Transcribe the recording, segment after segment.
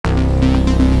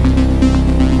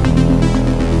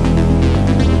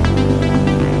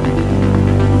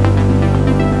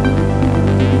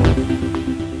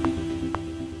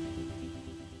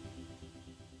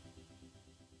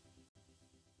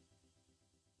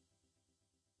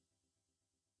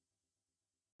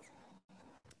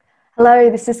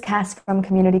Hello, this is Cass from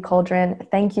Community Cauldron.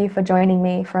 Thank you for joining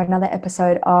me for another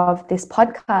episode of this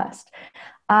podcast.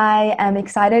 I am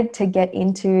excited to get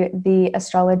into the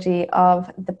astrology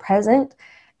of the present,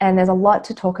 and there's a lot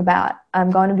to talk about. I'm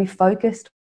going to be focused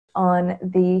on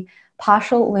the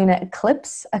partial lunar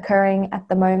eclipse occurring at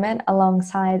the moment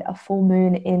alongside a full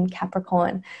moon in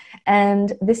Capricorn.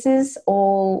 And this is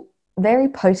all very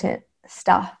potent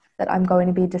stuff that I'm going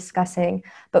to be discussing.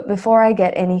 But before I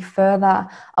get any further,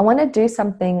 I want to do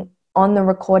something on the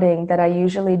recording that I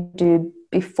usually do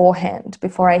beforehand,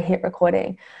 before I hit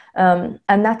recording. And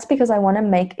that's because I want to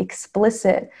make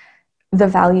explicit the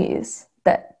values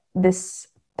that this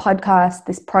podcast,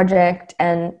 this project,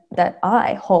 and that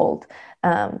I hold.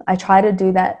 I try to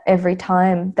do that every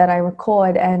time that I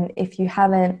record. And if you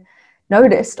haven't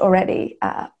noticed already,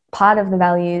 part of the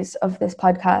values of this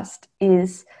podcast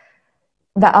is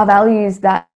that are values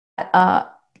that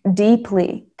are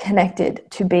deeply connected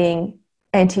to being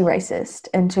anti-racist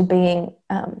and to being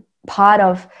part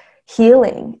of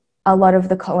healing a lot of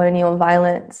the colonial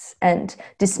violence and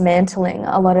dismantling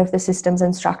a lot of the systems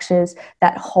and structures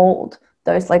that hold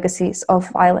those legacies of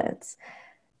violence.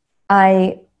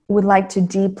 I would like to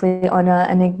deeply honour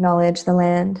and acknowledge the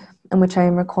land on which I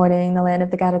am recording, the land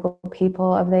of the Gadigal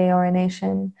people of the Eora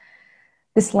Nation.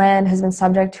 This land has been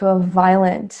subject to a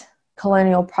violent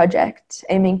colonial project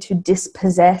aiming to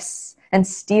dispossess and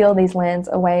steal these lands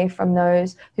away from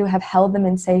those who have held them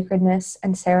in sacredness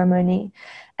and ceremony,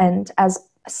 and as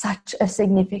such a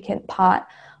significant part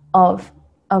of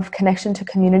connection to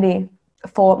community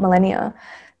for millennia.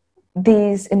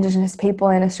 These Indigenous people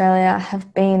in Australia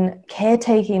have been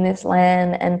caretaking this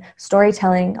land and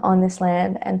storytelling on this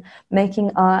land and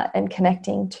making art and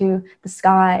connecting to the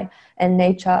sky and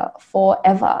nature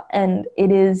forever. And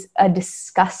it is a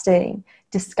disgusting,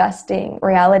 disgusting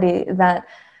reality that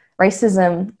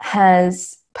racism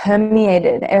has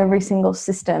permeated every single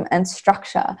system and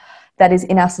structure that is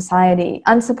in our society,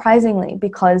 unsurprisingly,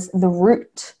 because the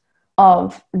root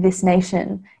of this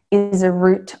nation is a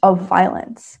root of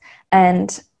violence.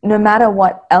 And no matter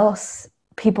what else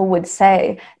people would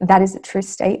say, that is a true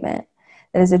statement.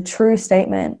 That is a true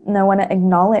statement. And I want to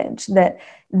acknowledge that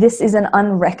this is an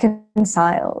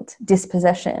unreconciled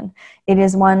dispossession. It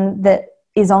is one that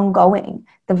is ongoing.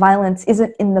 The violence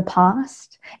isn't in the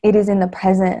past. It is in the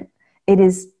present. It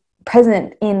is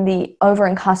present in the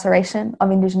over-incarceration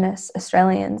of Indigenous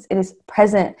Australians. It is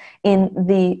present in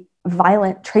the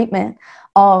violent treatment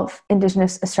of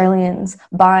Indigenous Australians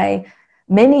by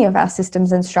many of our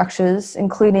systems and structures,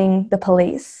 including the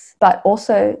police, but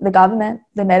also the government,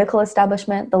 the medical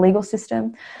establishment, the legal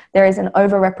system. There is an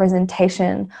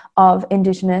overrepresentation of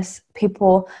Indigenous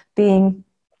people being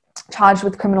charged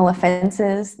with criminal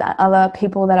offences that other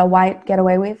people that are white get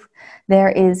away with. There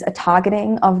is a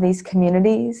targeting of these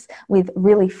communities with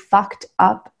really fucked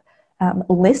up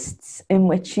lists in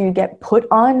which you get put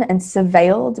on and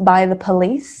surveilled by the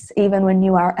police, even when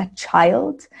you are a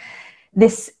child.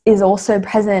 This is also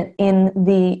present in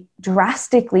the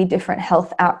drastically different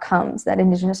health outcomes that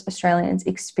Indigenous Australians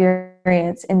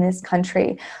experience in this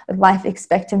country, with life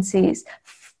expectancies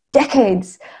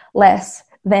decades less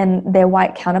than their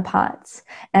white counterparts,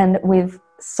 and with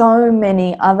so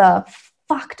many other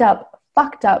fucked up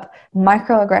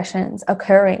microaggressions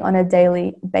occurring on a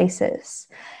daily basis.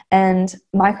 And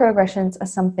microaggressions are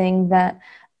something that,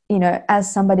 you know,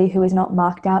 as somebody who is not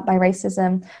marked out by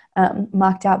racism,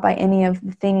 marked out by any of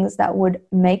the things that would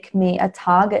make me a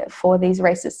target for these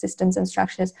racist systems and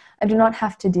structures, I do not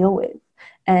have to deal with.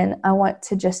 And I want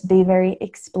to just be very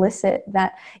explicit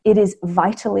that it is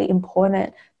vitally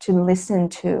important to listen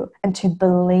to and to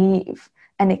believe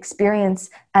and experience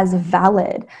as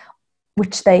valid,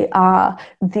 which they are,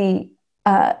 the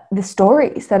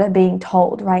stories that are being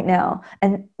told right now,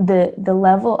 and the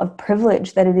level of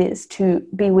privilege that it is to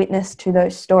be witness to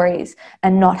those stories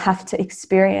and not have to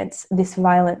experience this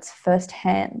violence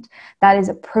firsthand. That is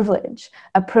a privilege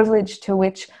to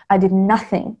which I did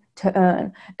nothing to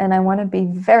earn. And I want to be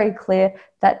very clear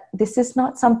that this is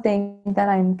not something that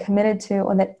I'm committed to,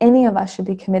 or that any of us should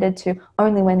be committed to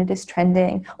only when it is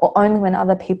trending or only when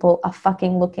other people are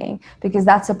fucking looking, because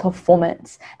that's a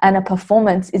performance, and a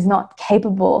performance is not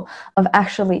capable of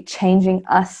actually changing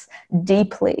us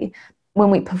deeply. When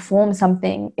we perform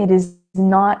something, it is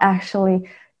not actually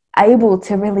able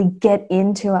to really get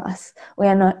into us. We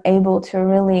are not able to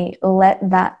really let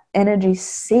that energy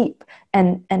seep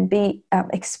and be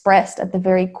expressed at the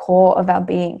very core of our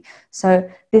being. So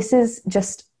this is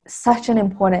just such an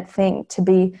important thing to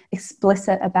be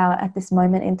explicit about at this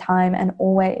moment in time and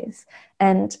always.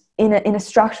 And in a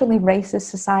structurally racist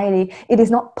society, it is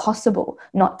not possible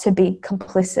not to be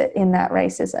complicit in that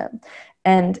racism.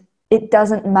 And it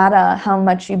doesn't matter how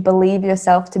much you believe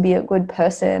yourself to be a good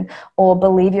person or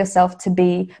believe yourself to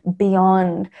be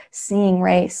beyond seeing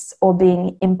race or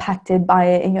being impacted by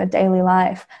it in your daily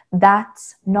life.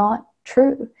 That's not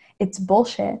true. It's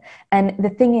bullshit. And the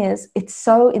thing is, it's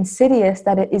so insidious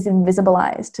that it is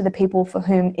invisibilized to the people for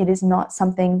whom it is not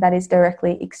something that is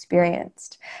directly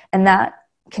experienced. And that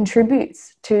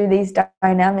contributes to these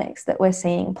dynamics that we're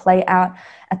seeing play out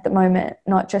at the moment,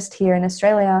 not just here in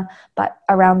Australia, but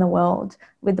around the world.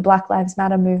 With the Black Lives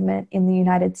Matter movement in the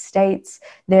United States,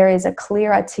 there is a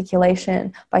clear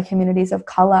articulation by communities of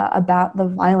color about the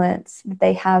violence that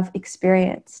they have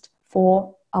experienced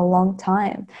for a long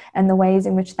time, and the ways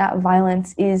in which that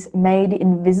violence is made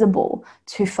invisible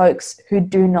to folks who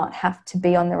do not have to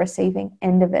be on the receiving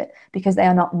end of it because they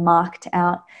are not marked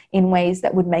out in ways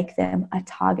that would make them a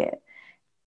target.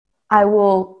 I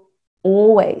will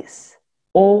always,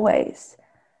 always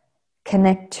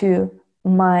connect to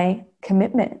my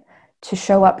commitment to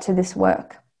show up to this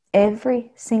work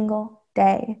every single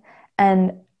day.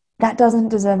 And that doesn't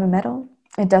deserve a medal.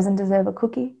 It doesn't deserve a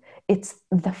cookie. It's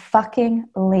the fucking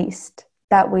least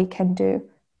that we can do.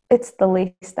 It's the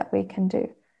least that we can do.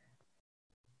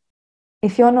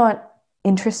 If you're not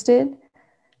interested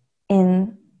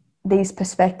in these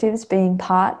perspectives being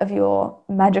part of your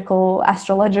magical,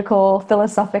 astrological,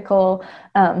 philosophical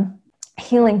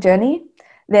healing journey,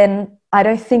 then I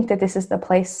don't think that this is the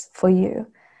place for you.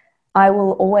 I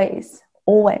will always,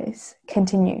 always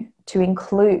continue to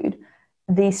include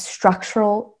these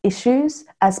structural issues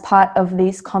as part of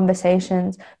these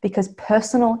conversations, because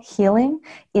personal healing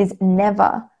is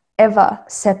never, ever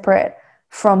separate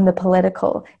from the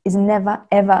political, is never,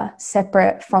 ever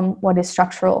separate from what is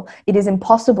structural. It is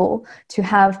impossible to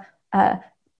have a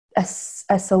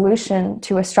solution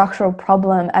to a structural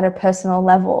problem at a personal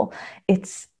level.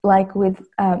 It's like with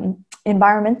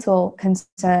environmental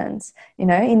concerns,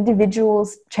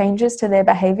 individuals' changes to their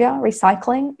behavior,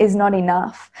 recycling is not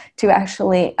enough to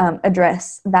actually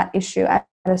address that issue at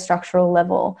a structural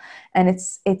level. And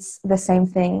it's the same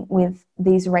thing with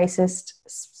these racist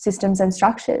systems and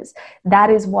structures. That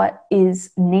is what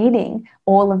is needing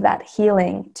all of that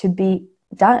healing to be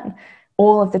done.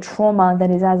 All of the trauma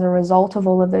that is as a result of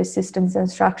all of those systems and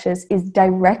structures is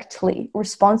directly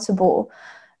responsible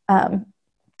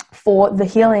for the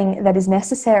healing that is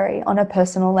necessary on a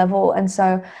personal level. And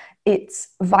so it's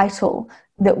vital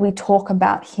that we talk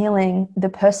about healing the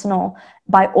personal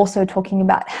by also talking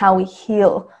about how we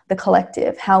heal the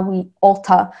collective, how we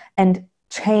alter and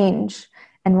change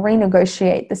and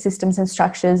renegotiate the systems and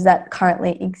structures that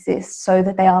currently exist so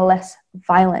that they are less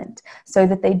violent, so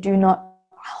that they do not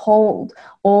hold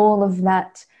all of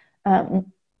that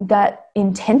that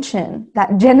intention, that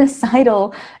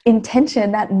genocidal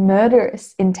intention, that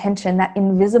murderous intention, that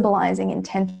invisibilizing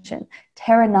intention,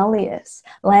 terra nullius,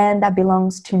 land that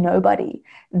belongs to nobody.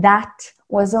 That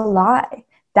was a lie.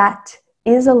 That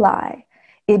is a lie.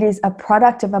 It is a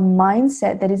product of a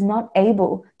mindset that is not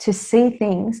able to see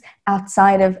things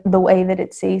outside of the way that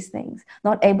it sees things,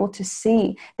 not able to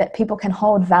see that people can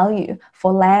hold value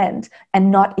for land and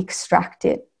not extract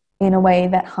it in a way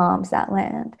that harms that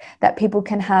land, that people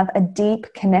can have a deep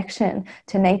connection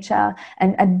to nature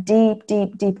and a deep,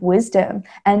 deep, deep wisdom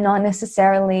and not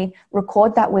necessarily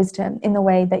record that wisdom in the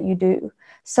way that you do.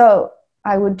 So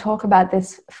I would talk about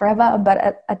this forever,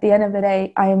 but at the end of the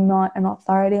day, I am not an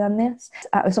authority on this.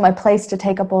 It's not my place to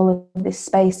take up all of this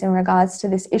space in regards to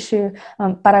this issue,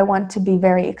 but I want to be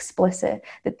very explicit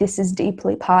that this is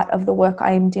deeply part of the work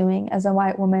I am doing as a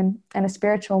white woman, and a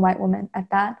spiritual white woman at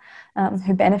that,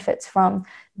 who benefits from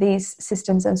these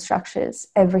systems and structures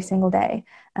every single day,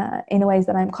 in ways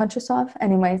that I'm conscious of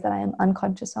and in ways that I am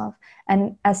unconscious of.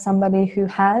 And as somebody who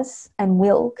has and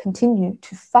will continue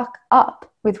to fuck up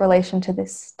with relation to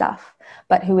this stuff,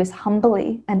 but who is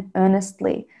humbly and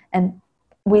earnestly and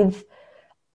with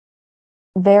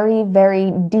very,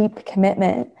 very deep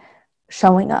commitment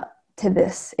showing up to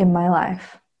this in my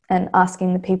life and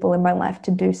asking the people in my life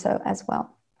to do so as well.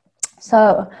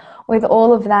 So with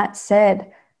all of that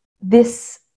said,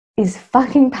 this is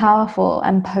fucking powerful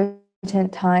and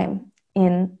potent time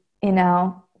in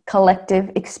our collective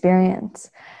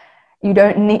experience. You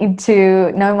don't need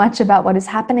to know much about what is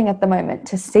happening at the moment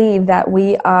to see that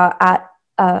we are at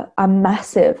a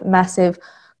massive, massive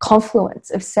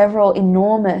confluence of several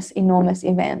enormous, enormous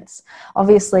events.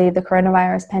 Obviously, the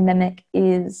coronavirus pandemic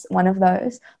is one of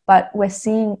those, but we're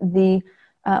seeing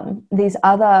these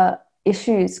other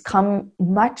issues come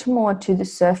much more to the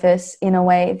surface in a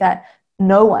way that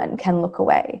no one can look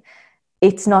away.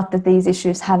 It's not that these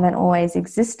issues haven't always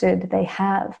existed, they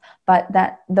have, but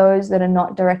that those that are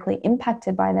not directly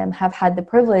impacted by them have had the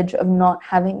privilege of not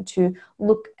having to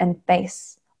look and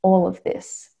face all of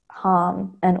this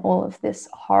harm and all of this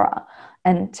horror,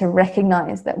 and to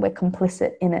recognize that we're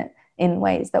complicit in it in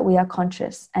ways that we are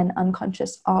conscious and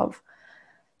unconscious of.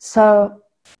 So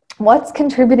what's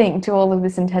contributing to all of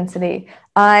this intensity?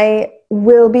 I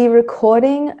will be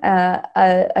recording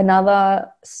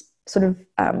another sort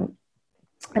of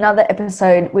another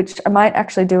episode, which I might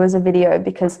actually do as a video,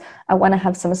 because I want to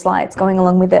have some slides going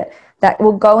along with it that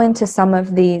will go into some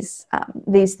of these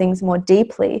things more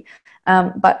deeply.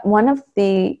 But one of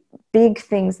the big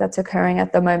things that's occurring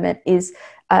at the moment is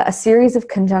a series of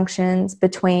conjunctions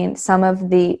between some of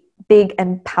the big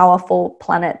and powerful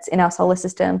planets in our solar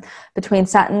system, between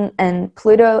Saturn and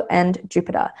Pluto and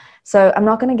Jupiter. So I'm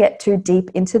not going to get too deep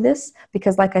into this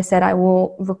because, like I said, I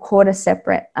will record a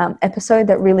separate episode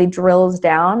that really drills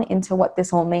down into what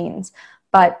this all means.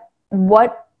 But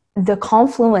what the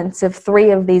confluence of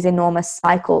three of these enormous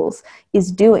cycles is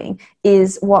doing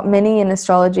is what many in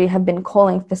astrology have been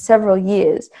calling for several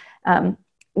years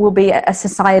will be a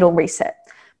societal reset.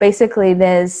 Basically,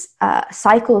 there's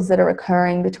cycles that are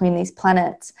occurring between these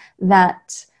planets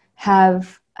that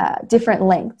have different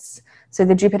lengths. So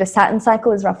the Jupiter-Saturn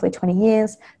cycle is roughly 20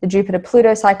 years. The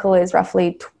Jupiter-Pluto cycle is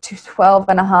roughly 12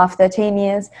 and a half, 13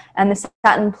 years. And the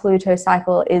Saturn-Pluto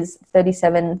cycle is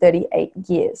 37, 38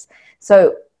 years.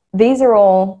 So these are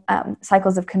all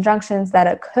cycles of conjunctions that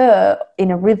occur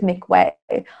in a rhythmic way.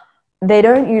 They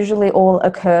don't usually all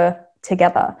occur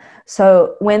together.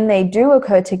 So when they do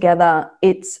occur together,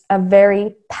 it's a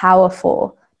very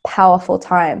powerful, powerful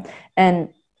time,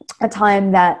 and a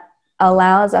time that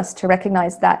allows us to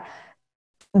recognize that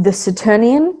the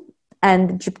Saturnian and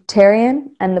the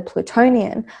Jupiterian and the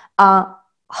Plutonian are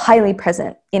highly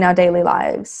present in our daily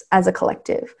lives as a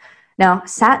collective. Now,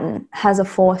 Saturn has a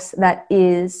force that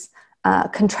is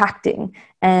contracting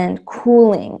and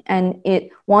cooling, and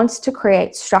it wants to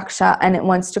create structure and it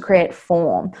wants to create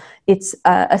form. It's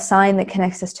a sign that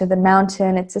connects us to the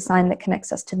mountain. It's a sign that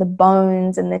connects us to the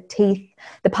bones and the teeth,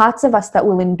 the parts of us that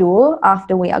will endure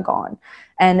after we are gone.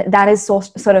 And that is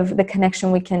sort of the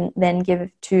connection we can then give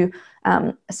to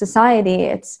society.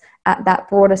 It's at that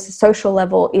broader social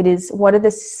level. It is, what are the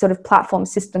sort of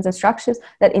platforms, systems and structures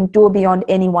that endure beyond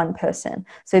any one person?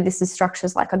 So this is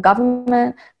structures like a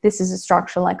government. This is a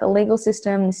structure like a legal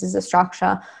system. This is a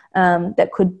structure that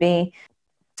could be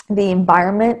the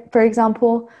environment, for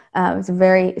example. It's a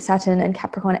very, Saturn and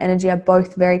Capricorn energy are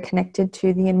both very connected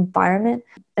to the environment.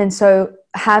 And so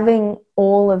having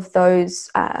all of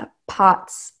those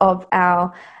parts of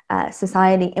our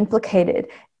society implicated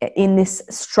in this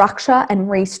structure and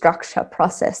restructure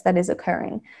process that is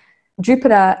occurring.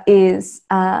 Jupiter is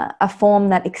a form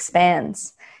that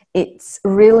expands. It's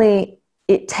really,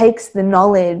 it takes the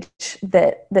knowledge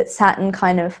that Saturn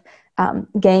kind of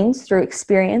gains through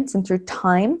experience and through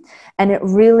time, and it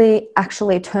really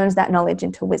actually turns that knowledge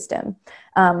into wisdom.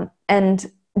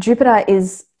 And Jupiter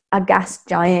is a gas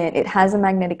giant. It has a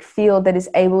magnetic field that is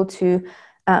able to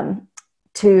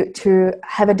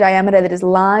have a diameter that is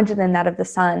larger than that of the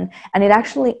sun, and it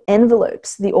actually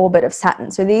envelopes the orbit of Saturn.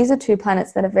 So these are two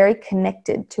planets that are very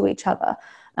connected to each other.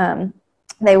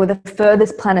 They were the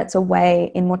furthest planets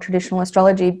away in more traditional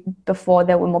astrology before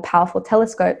there were more powerful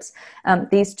telescopes.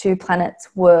 These two planets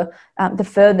were the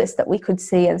furthest that we could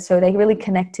see, and so they really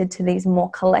connected to these more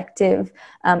collective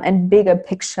and bigger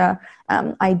picture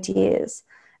ideas.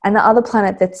 And the other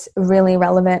planet that's really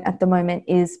relevant at the moment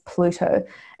is Pluto.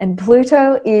 And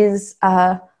Pluto is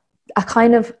a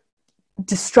kind of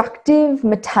destructive,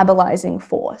 metabolizing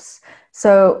force.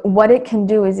 So what it can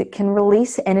do is it can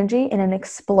release energy in an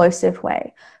explosive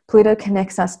way. Pluto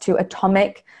connects us to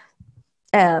atomic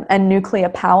and nuclear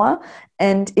power,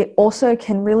 and it also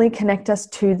can really connect us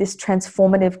to this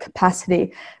transformative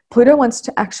capacity. Pluto wants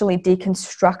to actually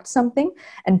deconstruct something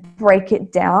and break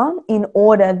it down in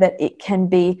order that it can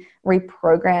be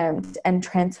reprogrammed and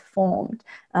transformed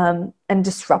and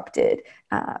disrupted,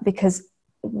 because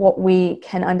what we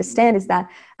can understand is that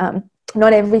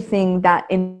not everything that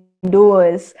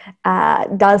endures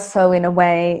does so in a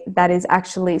way that is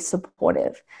actually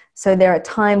supportive. So there are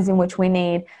times in which we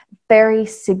need very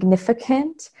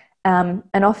significant and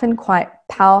often quite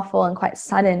powerful and quite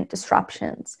sudden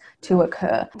disruptions to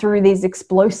occur through these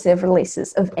explosive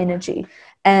releases of energy.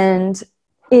 And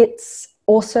it's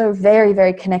also very,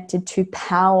 very connected to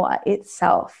power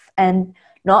itself, and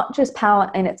not just power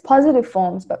in its positive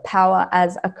forms, but power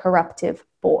as a corruptive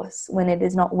force when it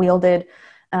is not wielded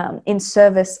in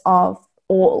service of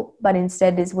all, but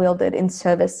instead is wielded in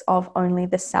service of only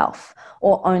the self,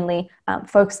 or only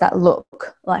folks that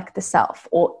look like the self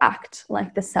or act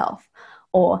like the self,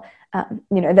 or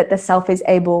that the self is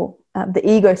able, the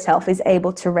ego self is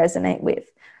able to resonate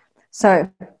with. So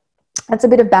that's a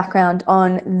bit of background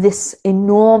on this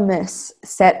enormous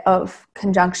set of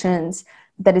conjunctions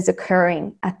that is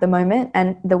occurring at the moment,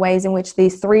 and the ways in which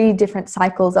these three different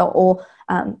cycles are all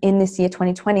in this year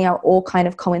 2020 are all kind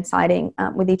of coinciding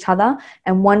with each other,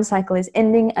 and one cycle is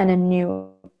ending and a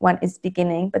new one is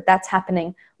beginning, but that's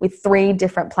happening with three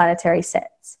different planetary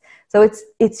sets. So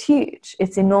it's huge,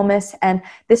 it's enormous, and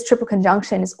this triple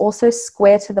conjunction is also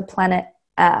square to the planet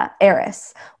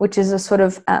Eris, which is a sort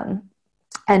of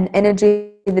an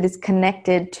energy that is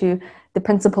connected to the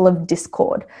principle of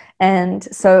discord. And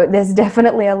so there's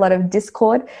definitely a lot of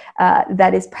discord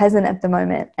that is present at the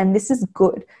moment, and this is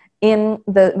good. In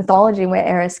the mythology where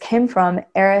Eris came from,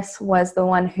 Eris was the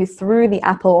one who threw the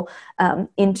apple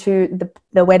into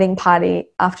the wedding party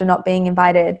after not being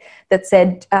invited, that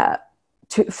said,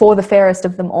 for the fairest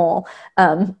of them all.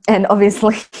 And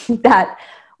obviously that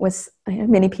was,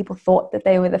 many people thought that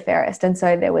they were the fairest. And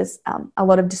so there was a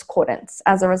lot of discordance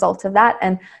as a result of that.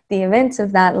 And the events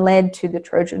of that led to the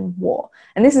Trojan War.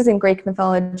 And this is in Greek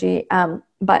mythology,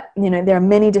 but there are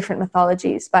many different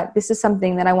mythologies. But this is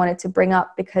something that I wanted to bring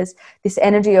up, because this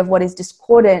energy of what is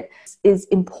discordant is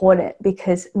important,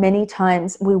 because many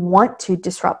times we want to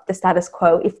disrupt the status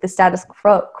quo if the status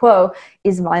quo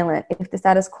is violent, if the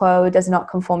status quo does not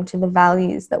conform to the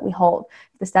values that we hold,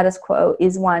 if the status quo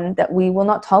is one that we will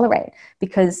not tolerate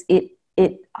because it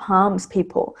harms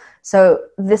people. So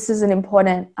this is an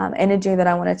important energy that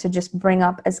I wanted to just bring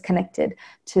up as connected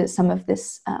to some of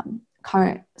this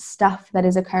current stuff that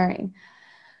is occurring.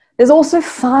 There's also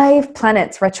 5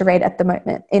 planets retrograde at the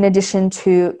moment, in addition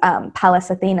to Pallas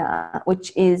Athena,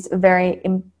 which is a very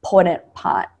important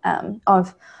part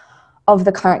of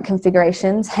the current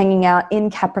configurations, hanging out in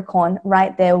Capricorn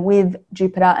right there with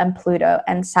Jupiter and Pluto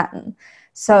and Saturn.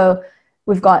 So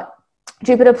we've got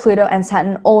Jupiter, Pluto, and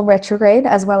Saturn all retrograde,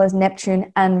 as well as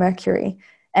Neptune and Mercury.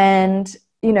 And,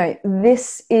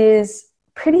 this is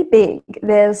pretty big.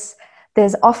 There's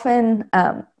often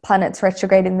planets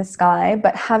retrograde in the sky,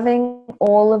 but having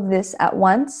all of this at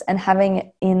once and having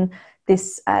it in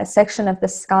this section of the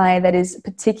sky that is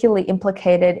particularly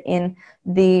implicated in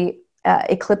the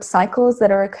eclipse cycles that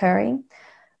are occurring,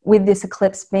 with this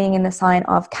eclipse being in the sign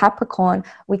of Capricorn,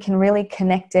 we can really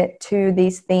connect it to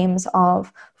these themes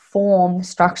of form,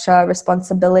 structure,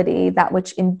 responsibility, that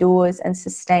which endures and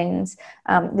sustains.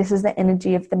 This is the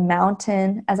energy of the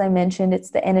mountain. As I mentioned, it's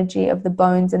the energy of the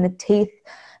bones and the teeth.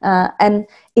 And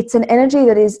it's an energy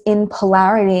that is in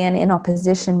polarity and in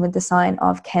opposition with the sign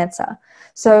of Cancer.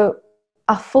 So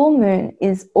a full moon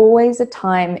is always a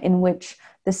time in which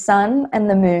the sun and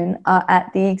the moon are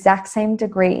at the exact same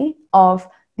degree of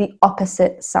the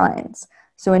opposite signs.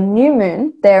 So a new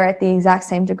moon, they're at the exact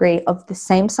same degree of the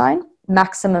same sign,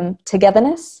 maximum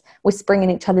togetherness, whispering in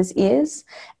each other's ears.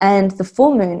 And the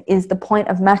full moon is the point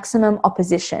of maximum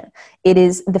opposition. It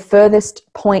is the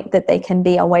furthest point that they can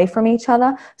be away from each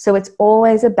other. So it's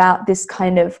always about this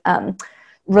kind of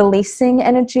releasing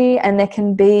energy, and there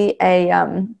can be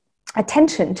a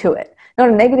tension to it. Not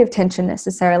a negative tension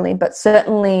necessarily, but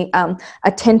certainly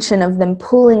a tension of them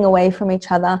pulling away from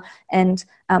each other and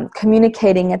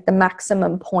communicating at the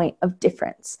maximum point of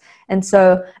difference. And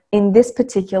so in this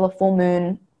particular full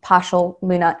moon partial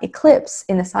lunar eclipse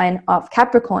in the sign of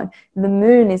Capricorn, the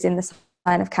moon is in the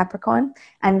sign of Capricorn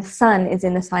and the sun is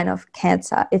in the sign of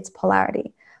Cancer. It's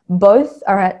polarity. Both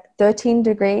are at 13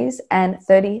 degrees and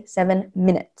 37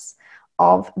 minutes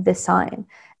of the sign.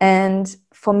 And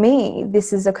for me,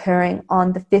 this is occurring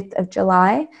on the 5th of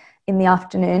July in the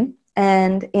afternoon.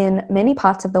 And in many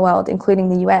parts of the world, including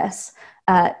the US,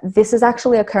 this is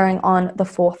actually occurring on the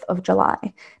 4th of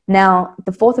July. Now,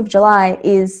 the 4th of July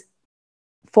is,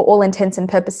 for all intents and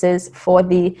purposes, for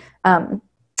the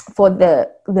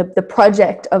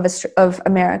project of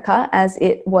America as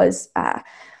it was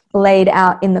laid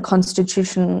out in the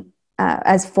Constitution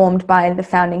as formed by the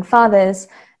founding fathers.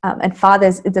 And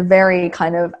fathers is a very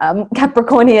kind of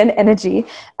Capricornian energy,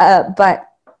 but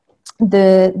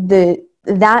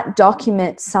that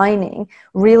document signing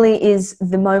really is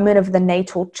the moment of the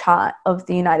natal chart of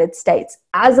the United States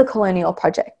as a colonial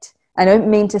project. I don't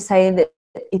mean to say that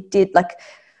it did, like,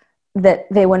 that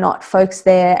there were not folks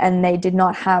there and they did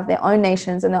not have their own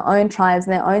nations and their own tribes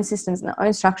and their own systems and their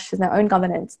own structures and their own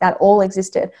governance. That all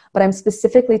existed. But I'm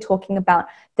specifically talking about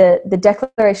the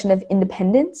Declaration of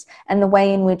Independence and the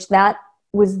way in which that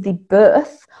was the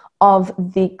birth of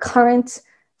the current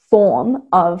form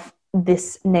of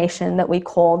this nation that we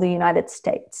call the United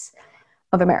States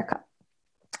of America.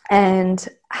 And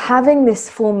having this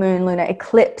full moon lunar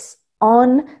eclipse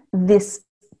on this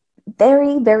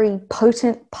very, very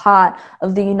potent part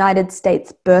of the United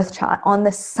States birth chart, on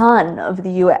the sun of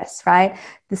the US, right?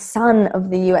 The sun of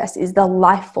the US is the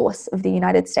life force of the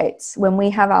United States. When we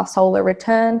have our solar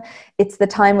return, it's the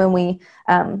time when we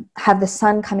have the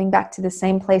sun coming back to the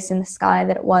same place in the sky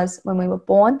that it was when we were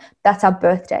born. That's our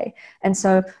birthday. And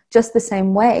so just the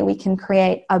same way, we can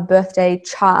create a birthday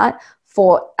chart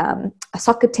for a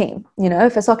soccer team. You know,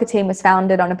 if a soccer team was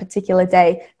founded on a particular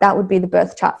day, that would be the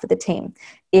birth chart for the team.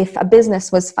 If a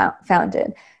business was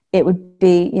founded, it would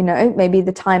be, you know, maybe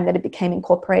the time that it became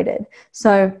incorporated.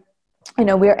 So, you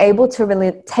know, we're able to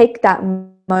really take that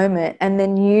moment and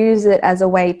then use it as a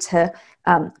way to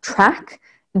track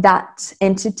that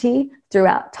entity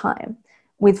throughout time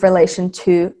with relation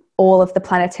to all of the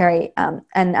planetary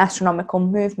and astronomical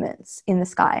movements in the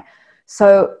sky.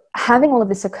 So having all of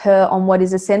this occur on what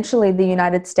is essentially the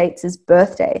United States'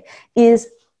 birthday is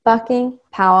fucking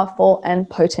powerful and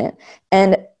potent.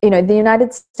 And, you know, the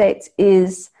United States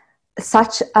is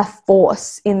such a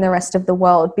force in the rest of the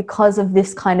world because of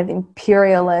this kind of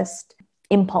imperialist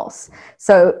impulse.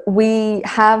 So we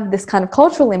have this kind of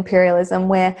cultural imperialism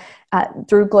where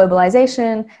through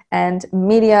globalization and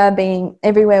media being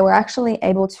everywhere, we're actually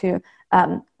able to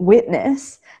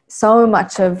witness so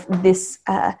much of this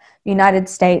United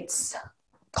States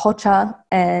culture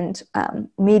and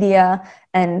media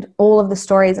and all of the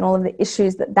stories and all of the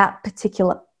issues that that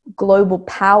particular global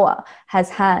power has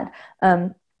had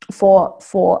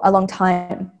for a long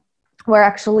time. We're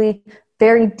actually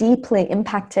very deeply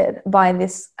impacted by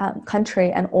this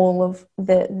country and all of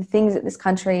the things that this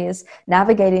country is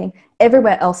navigating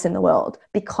everywhere else in the world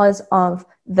because of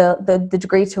the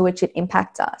degree to which it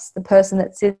impacts us. The person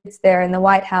that sits there in the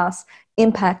White House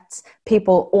impacts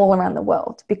people all around the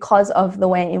world because of the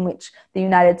way in which the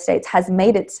United States has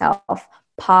made itself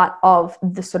part of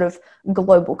the sort of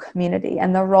global community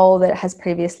and the role that it has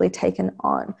previously taken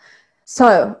on.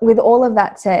 So with all of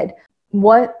that said,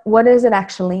 what does it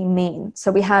actually mean?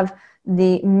 So we have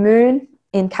the moon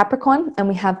in Capricorn and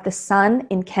we have the sun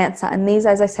in Cancer. And these,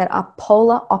 as I said, are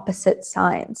polar opposite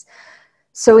signs.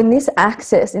 So in this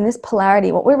axis, in this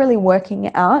polarity, what we're really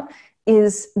working out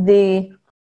is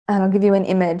and I'll give you an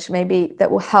image maybe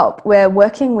that will help. We're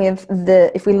working with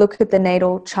if we look at the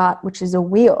natal chart, which is a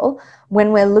wheel,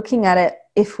 when we're looking at it,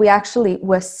 if we actually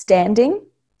were standing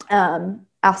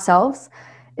ourselves,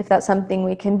 if that's something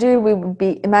we can do, we would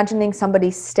be imagining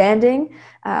somebody standing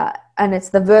and it's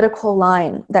the vertical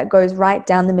line that goes right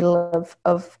down the middle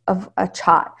of a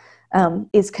chart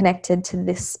is connected to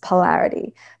this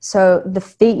polarity. So the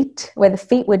feet, where the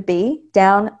feet would be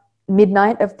down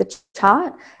midnight of the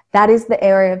chart, that is the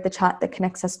area of the chart that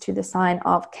connects us to the sign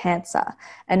of Cancer.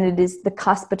 And it is the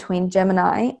cusp between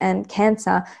Gemini and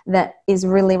Cancer that is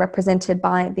really represented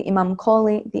by the Imam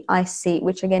Koli, the IC,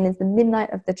 which again is the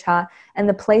midnight of the chart and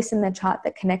the place in the chart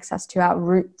that connects us to our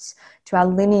roots, to our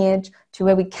lineage, to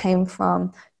where we came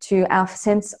from, to our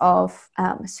sense of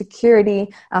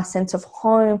security, our sense of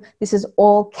home. This is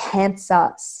all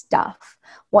Cancer stuff,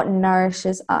 what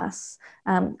nourishes us,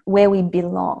 where we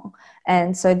belong.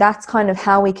 And so that's kind of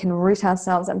how we can root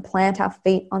ourselves and plant our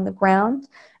feet on the ground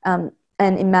and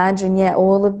imagine,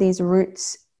 all of these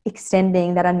roots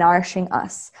extending that are nourishing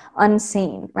us,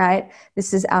 unseen, right?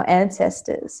 This is our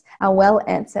ancestors, our well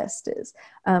ancestors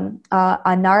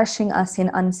are nourishing us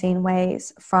in unseen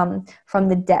ways from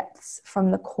the depths, from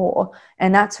the core.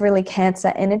 And that's really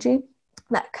Cancer energy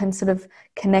that can sort of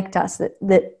connect us,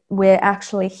 that we're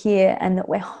actually here and that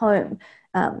we're home.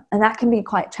 And that can be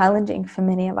quite challenging for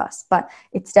many of us, but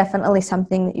it's definitely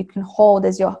something that you can hold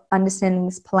as you're understanding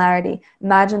this polarity.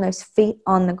 Imagine those feet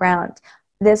on the ground.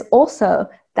 There's also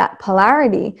that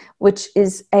polarity, which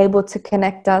is able to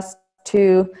connect us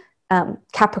to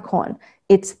Capricorn.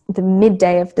 It's the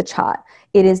midday of the chart.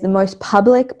 It is the most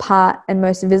public part and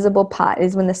most visible part. It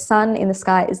is when the sun in the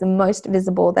sky is the most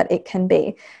visible that it can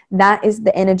be. That is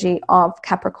the energy of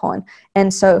Capricorn.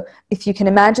 And so if you can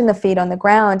imagine the feet on the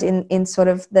ground in sort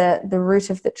of the root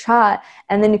of the chart,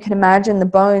 and then you can imagine the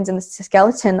bones and the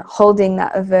skeleton holding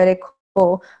that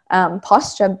vertical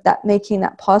posture, that making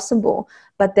that possible,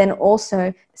 but then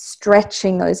also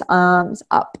stretching those arms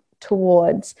up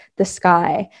towards the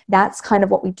sky. That's kind of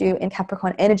what we do in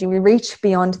Capricorn energy. We reach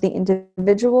beyond the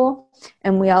individual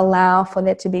and we allow for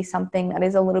there to be something that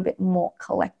is a little bit more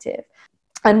collective.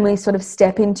 And we sort of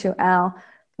step into our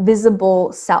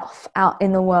visible self out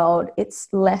in the world. It's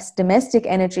less domestic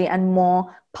energy and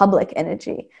more public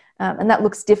energy. And that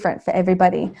looks different for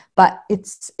everybody, but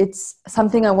it's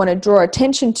something I want to draw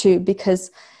attention to,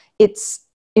 because it's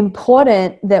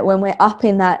important that when we're up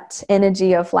in that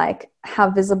energy of like how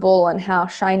visible and how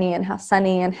shiny and how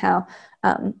sunny and how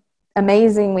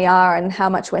amazing we are and how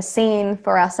much we're seen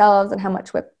for ourselves and how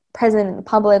much we're present in the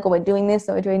public, or we're doing this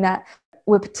or we're doing that,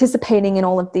 we're participating in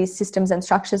all of these systems and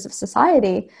structures of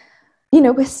society,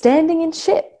 we're standing in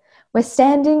shit. We're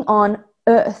standing on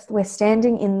earth. We're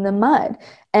standing in the mud.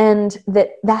 And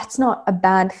that's not a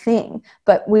bad thing.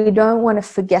 But we don't want to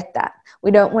forget that.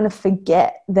 We don't want to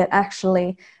forget that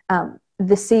actually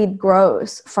the seed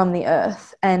grows from the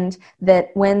earth, and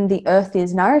that when the earth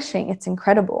is nourishing, it's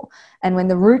incredible. And when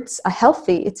the roots are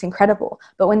healthy, it's incredible.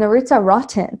 But when the roots are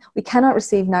rotten, we cannot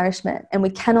receive nourishment, and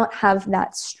we cannot have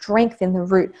that strength in the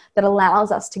root that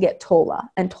allows us to get taller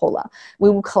and taller. We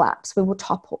will collapse, we will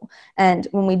topple. And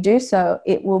when we do so,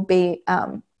 it will be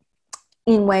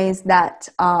in ways that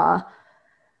are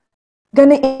going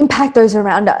to impact those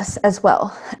around us as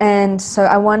well. And so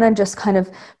I want to just kind of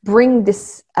bring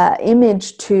this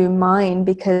image to mind,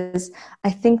 because I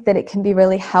think that it can be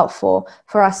really helpful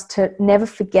for us to never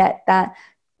forget that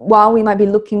while we might be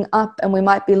looking up and we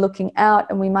might be looking out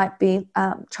and we might be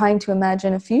trying to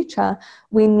imagine a future,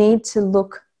 we need to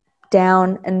look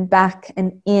down and back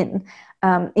and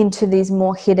into these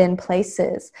more hidden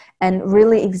places and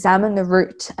really examine the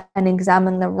root and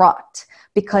examine the rot,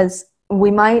 because we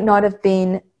might not have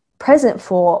been present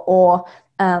for, or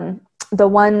the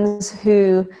ones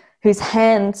whose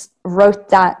hands wrote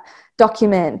that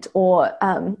document or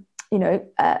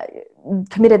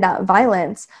committed that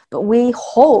violence, but we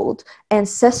hold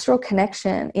ancestral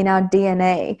connection in our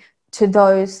DNA to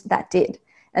those that did.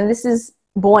 And this is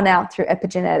borne out through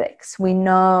epigenetics. We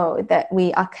know that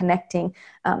we are connecting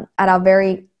at our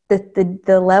very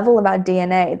the level of our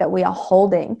DNA, that we are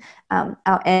holding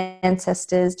our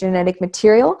ancestors' genetic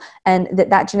material, and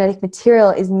that genetic material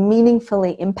is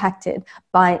meaningfully impacted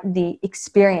by the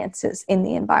experiences in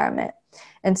the environment.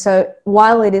 And so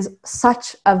while it is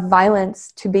such a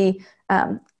violence to be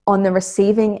on the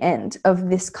receiving end of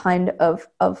this kind of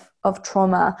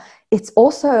trauma, it's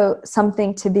also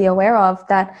something to be aware of,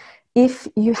 that if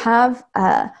you have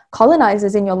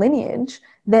colonizers in your lineage,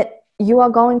 that you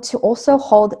are going to also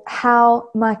hold how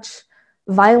much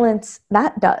violence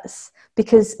that does,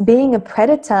 because being a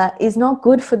predator is not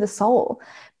good for the soul.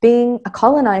 Being a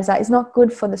colonizer is not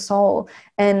good for the soul.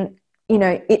 And,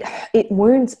 it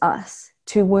wounds us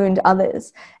to wound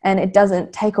others, and it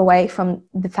doesn't take away from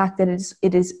the fact that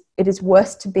it is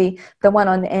worse to be the one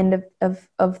on the end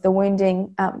of the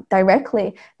wounding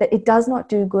directly, that it does not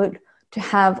do good to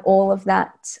have all of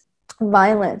that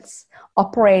violence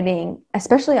operating,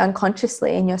 especially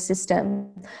unconsciously, in your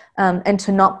system, and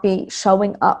to not be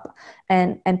showing up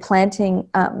and planting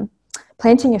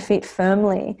your feet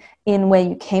firmly in where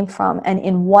you came from and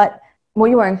in what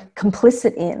you are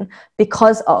complicit in,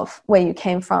 because of where you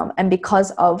came from and because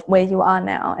of where you are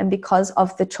now, and because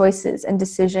of the choices and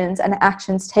decisions and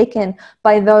actions taken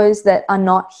by those that are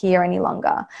not here any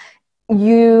longer.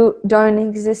 You don't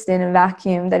exist in a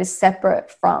vacuum that is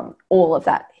separate from all of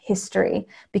that history,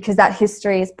 because that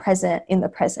history is present in the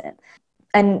present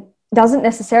and doesn't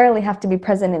necessarily have to be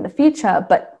present in the future,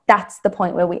 but that's the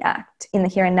point where we act in the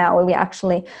here and now, where we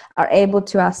actually are able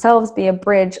to ourselves be a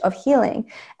bridge of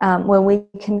healing, where we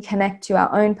can connect to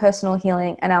our own personal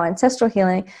healing and our ancestral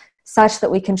healing, such that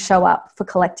we can show up for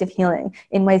collective healing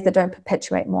in ways that don't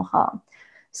perpetuate more harm.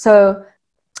 So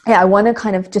I want to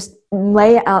kind of just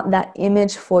lay out that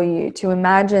image for you to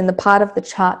imagine the part of the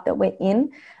chart that we're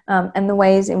in, and the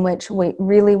ways in which we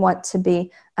really want to be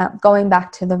going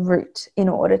back to the root in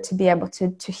order to be able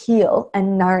to heal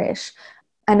and nourish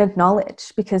and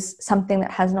acknowledge, because something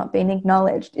that has not been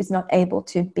acknowledged is not able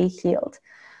to be healed.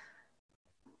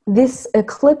 This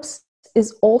eclipse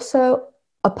is also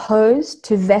opposed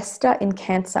to Vesta in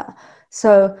Cancer.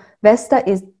 So Vesta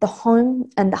is the home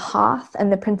and the hearth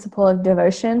and the principle of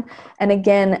devotion. And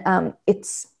again,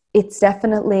 it's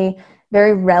definitely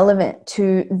very relevant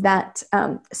to that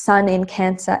Sun in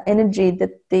Cancer energy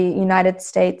that the United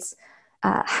States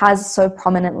has so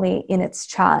prominently in its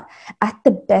chart. At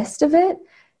the best of it,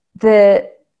 the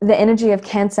energy of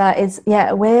Cancer is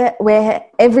where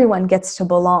everyone gets to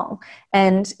belong.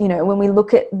 And when we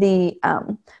look at the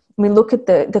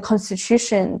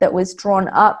Constitution that was drawn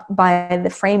up by the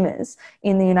framers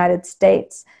in the United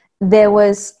States, there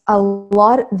was a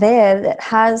lot there that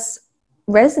has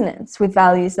resonance with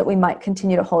values that we might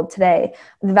continue to hold today.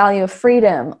 The value of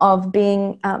freedom, of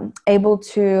being able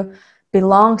to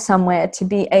belong somewhere, to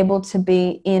be able to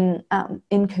be in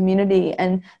community,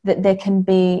 and that there can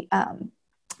be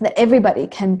that everybody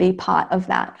can be part of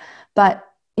that. But,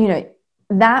 you know,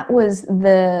 that was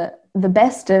the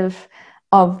best of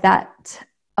that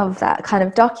kind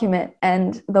of document.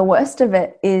 And the worst of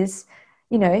it is,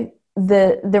 you know,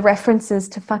 the references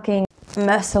to fucking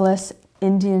merciless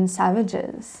Indian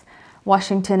savages.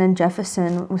 Washington and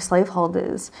Jefferson were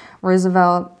slaveholders.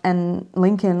 Roosevelt and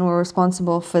Lincoln were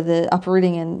responsible for the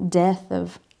uprooting and death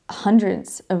of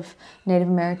hundreds of Native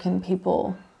American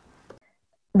people.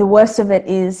 The worst of it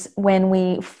is when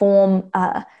we form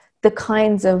the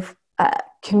kinds of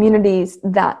communities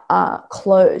that are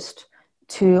closed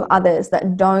to others,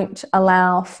 that don't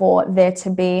allow for there to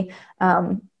be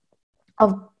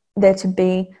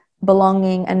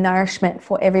belonging and nourishment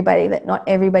for everybody, that not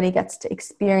everybody gets to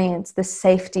experience the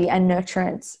safety and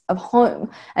nurturance of home.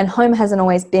 And home hasn't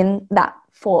always been that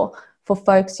for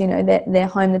folks, you know, their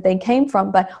home that they came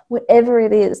from. But whatever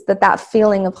it is, that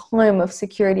feeling of home, of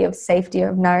security, of safety,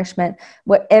 of nourishment,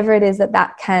 whatever it is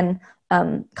that can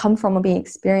come from or be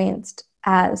experienced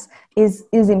as, is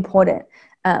important.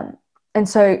 And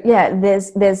so, yeah,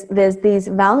 there's these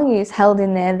values held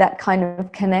in there that kind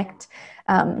of connect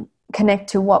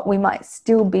to what we might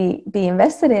still be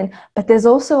invested in, but there's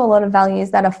also a lot of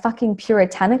values that are fucking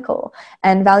puritanical,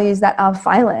 and values that are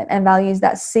violent, and values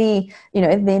that see, you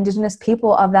know, the Indigenous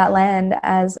people of that land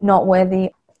as not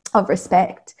worthy of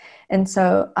respect. And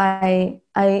so I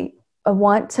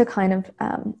want to kind of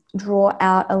draw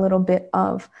out a little bit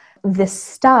of this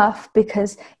stuff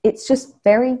because it's just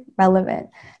very relevant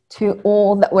to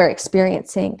all that we're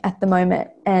experiencing at the moment.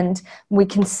 And we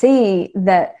can see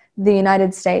that the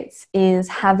United States is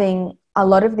having a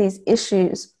lot of these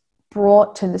issues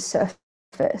brought to the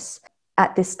surface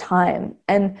at this time.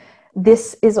 And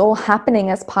this is all happening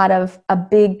as part of a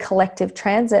big collective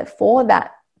transit for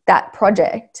that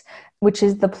project, which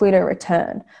is the Pluto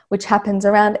return, which happens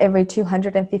around every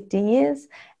 250 years.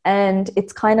 And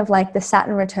it's kind of like the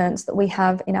Saturn returns that we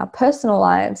have in our personal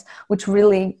lives, which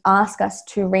really ask us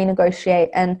to renegotiate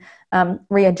and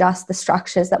readjust the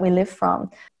structures that we live from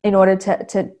in order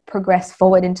to progress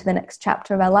forward into the next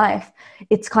chapter of our life.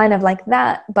 It's kind of like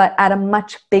that, but at a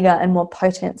much bigger and more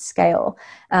potent scale.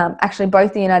 Actually,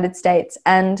 both the United States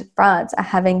and France are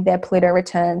having their Pluto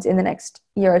returns in the next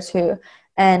year or two.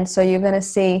 And so you're going to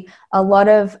see a lot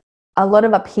of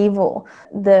upheaval.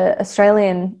 The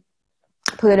Australian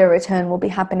Pluto return will be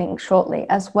happening shortly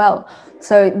as well.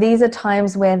 So these are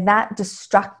times where that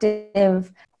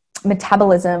destructive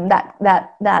metabolism,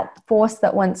 that force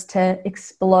that wants to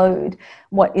explode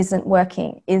what isn't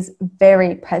working, is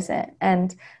very present.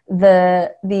 And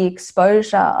the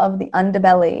exposure of the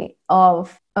underbelly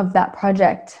of that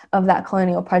project, of that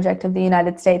colonial project of the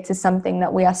United States, is something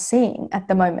that we are seeing at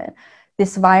the moment.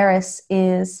 This virus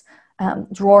is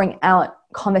drawing out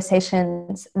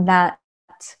conversations that,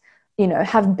 you know,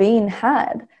 have been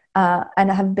had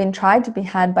and have been tried to be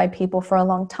had by people for a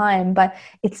long time, but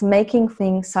it's making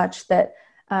things such that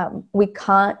we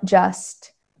can't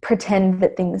just pretend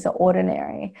that things are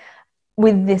ordinary.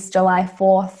 With this July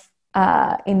 4th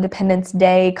Independence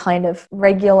Day kind of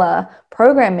regular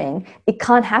programming, it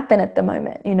can't happen at the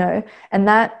moment, you know, and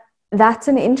that's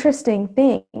an interesting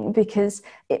thing, because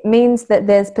it means that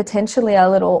there's potentially a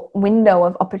little window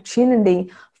of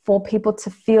opportunity for people to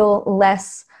feel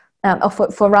less, or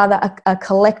for rather a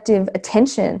collective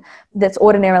attention that's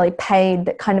ordinarily paid,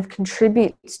 that kind of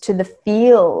contributes to the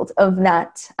field of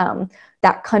that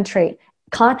country.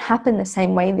 Can't happen the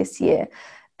same way this year.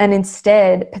 And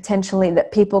instead, potentially,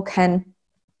 that people can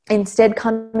instead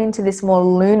come into this more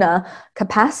lunar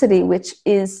capacity, which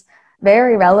is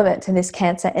very relevant to this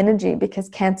Cancer energy, because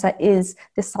Cancer is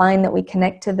the sign that we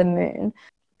connect to the moon.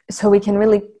 So we can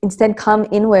really instead come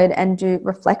inward and do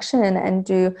reflection and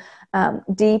do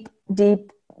deep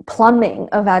plumbing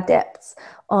of our depths,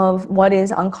 of what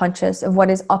is unconscious, of what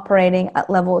is operating at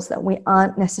levels that we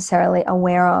aren't necessarily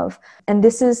aware of. And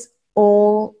this is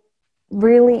all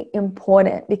really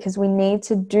important, because we need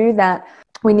to do that.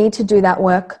 We need to do that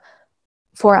work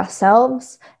for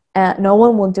ourselves. No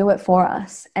one will do it for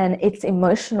us. And it's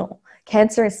emotional.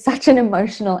 Cancer is such an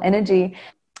emotional energy.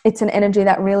 It's an energy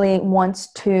that really wants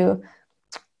to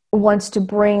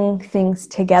bring things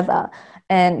together.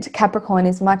 And Capricorn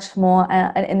is much more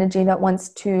an energy that wants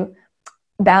to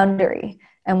boundary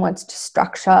and wants to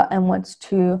structure and wants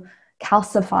to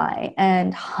calcify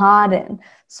and harden.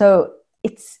 So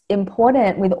it's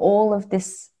important with all of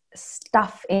this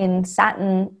stuff in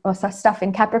Saturn, or stuff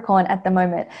in Capricorn at the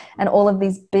moment, and all of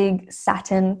these big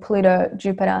Saturn, Pluto,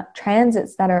 Jupiter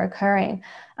transits that are occurring,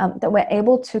 that we're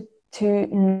able to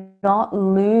not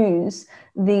lose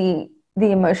the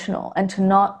emotional, and to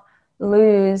not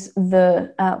lose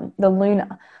the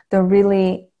lunar, the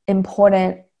really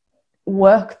important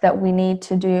work that we need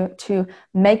to do to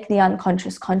make the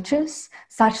unconscious conscious,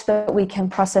 such that we can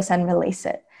process and release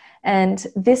it. And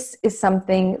this is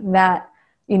something that,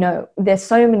 you know, there's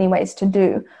so many ways to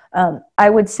do. I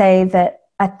would say that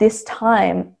at this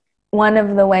time, one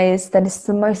of the ways that is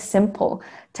the most simple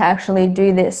to actually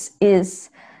do this is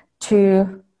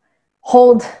to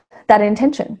hold that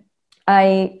intention.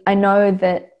 I know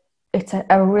that it's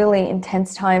a really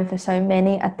intense time for so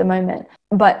many at the moment,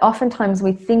 but oftentimes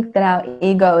we think that our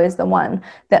ego is the one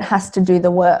that has to do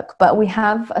the work, but we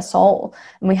have a soul,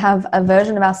 and we have a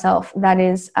version of ourselves that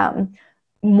is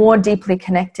more deeply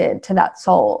connected to that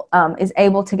soul, is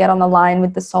able to get on the line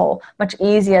with the soul much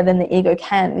easier than the ego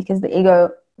can, because the ego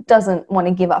doesn't want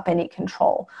to give up any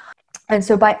control. And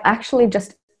so by actually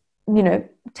just, you know,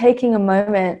 taking a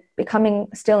moment, becoming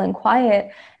still and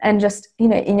quiet, and just, you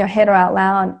know, in your head or out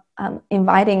loud,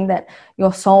 inviting that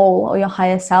your soul or your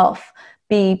higher self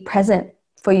be present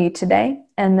for you today,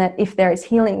 and that if there is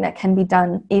healing that can be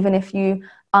done, even if you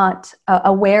aren't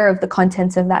aware of the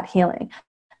contents of that healing,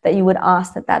 that you would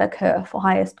ask that that occur for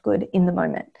highest good in the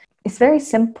moment. It's very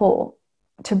simple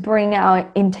to bring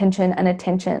our intention and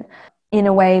attention in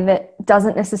a way that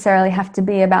doesn't necessarily have to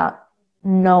be about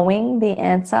knowing the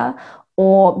answer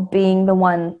or being the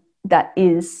one that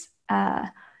is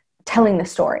telling the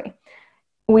story.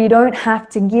 We don't have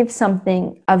to give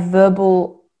something a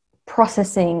verbal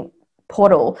processing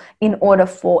portal in order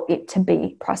for it to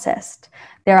be processed.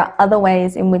 There are other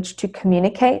ways in which to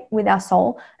communicate with our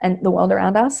soul and the world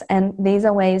around us, and these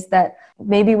are ways that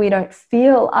maybe we don't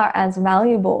feel are as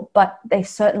valuable, but they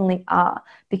certainly are,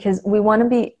 because we want to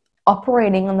be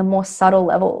operating on the more subtle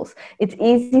levels. It's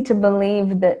easy to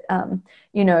believe that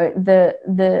you know,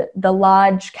 the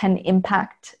large can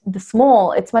impact the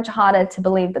small. It's much harder to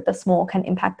believe that the small can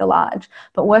impact the large.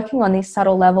 But working on these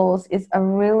subtle levels is a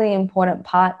really important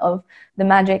part of the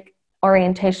magic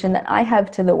orientation that I have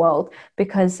to the world,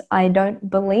 because I don't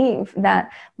believe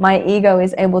that my ego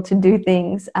is able to do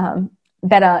things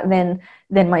better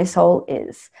than my soul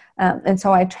is. And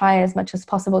so I try as much as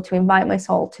possible to invite my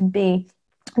soul to be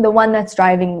the one that's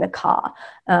driving the car.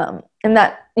 And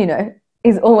that, you know,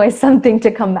 is always something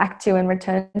to come back to and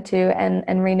return to and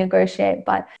renegotiate.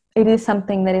 But it is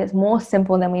something that is more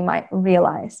simple than we might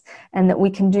realize, and that we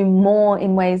can do more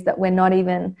in ways that we're not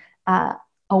even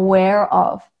aware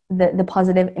of the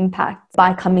positive impact,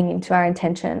 by coming into our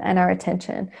intention and our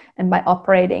attention, and by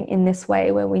operating in this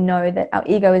way where we know that our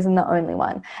ego isn't the only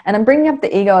one. And I'm bringing up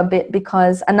the ego a bit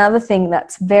because another thing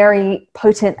that's very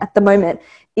potent at the moment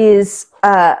is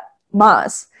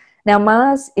Mars. Now,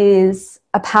 Mars is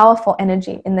a powerful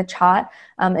energy in the chart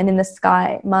and in the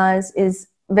sky. Mars is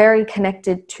very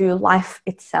connected to life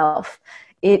itself.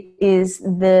 It is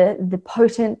the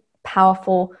potent,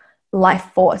 powerful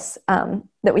life force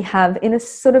that we have in a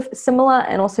sort of similar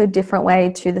and also different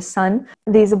way to the sun.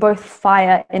 These are both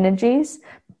fire energies.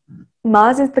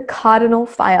 Mars is the cardinal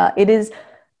fire. It is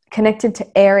connected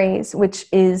to Aries, which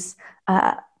is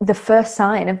the first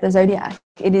sign of the zodiac.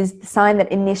 It is the sign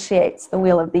that initiates the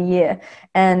wheel of the year,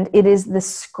 and it is the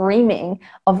screaming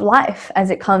of life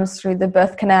as it comes through the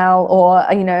birth canal, or,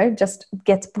 you know, just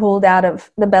gets pulled out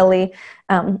of the belly,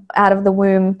 out of the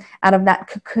womb, out of that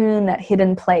cocoon, that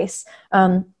hidden place.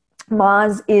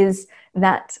 Mars is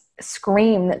that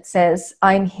scream that says,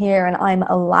 I'm here and I'm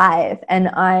alive and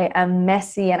I am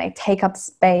messy and I take up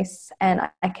space and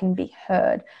I can be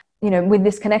heard. You know, with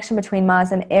this connection between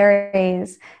Mars and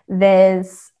Aries,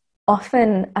 there's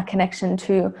often a connection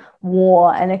to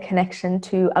war and a connection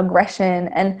to aggression.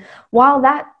 And while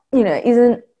that, you know,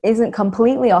 isn't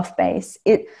completely off base,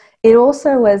 it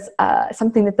also was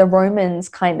something that the Romans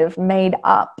kind of made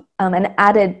up and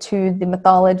added to the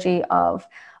mythology of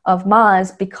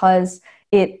Mars, because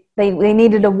they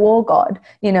needed a war god,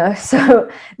 you know. So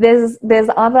there's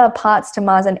other parts to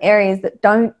Mars and Aries that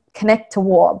don't connect to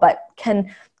war, but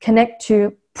can connect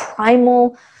to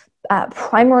primary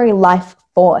life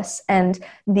force and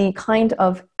the kind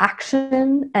of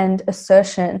action and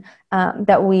assertion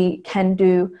that we can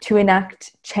do to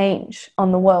enact change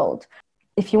on the world.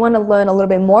 If you want to learn a little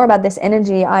bit more about this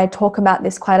energy, I talk about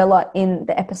this quite a lot in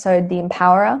the episode The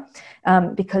Empowerer,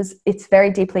 because it's very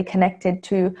deeply connected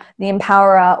to the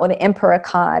Empowerer, or the Emperor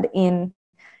card in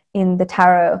the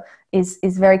tarot is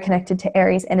very connected to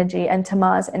Aries energy and to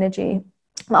Mars energy.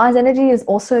 Mars energy is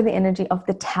also the energy of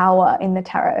the Tower in the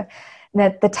tarot.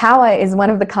 That the Tower is one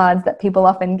of the cards that people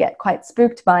often get quite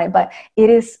spooked by, but it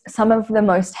is some of the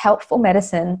most helpful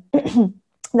medicine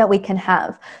that we can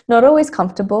have. Not always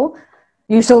comfortable,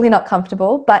 usually not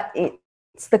comfortable, but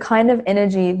it's the kind of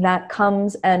energy that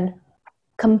comes and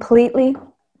completely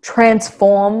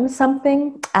transform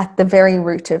something at the very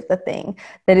root of the thing,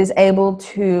 that is able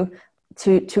to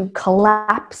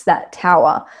collapse that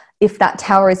tower if that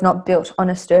tower is not built on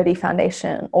a sturdy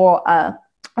foundation, or a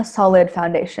solid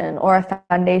foundation, or a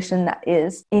foundation that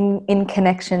is in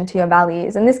connection to your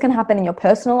values. And this can happen in your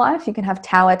personal life. You can have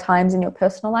tower times in your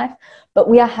personal life, but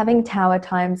we are having tower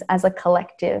times as a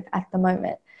collective at the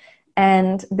moment.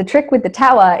 And the trick with the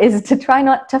tower is to try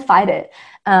not to fight it.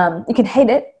 You can hate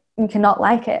it, you cannot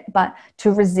like it, but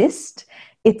to resist,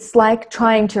 it's like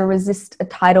trying to resist a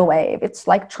tidal wave. It's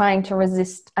like trying to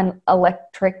resist an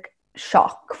electric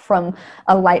shock from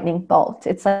a lightning bolt.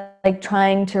 It's like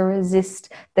trying to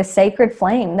resist the sacred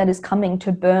flame that is coming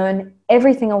to burn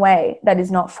everything away that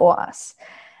is not for us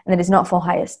and that is not for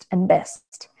highest and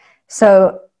best.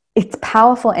 So it's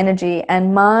powerful energy,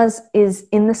 and Mars is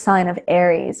in the sign of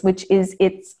Aries, which is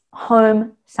its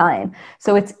home sign.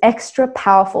 So it's extra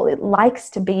powerful. It likes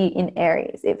to be in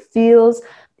Aries. It feels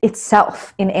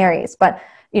itself in Aries. But,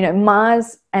 you know,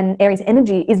 Mars and Aries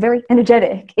energy is very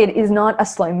energetic. It is not a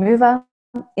slow mover.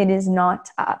 It is not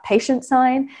a patient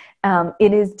sign.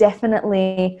 It is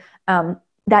definitely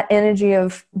that energy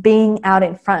of being out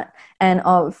in front and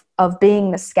of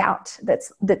being the scout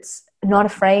that's not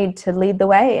afraid to lead the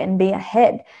way and be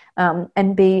ahead,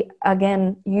 and be,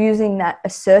 again, using that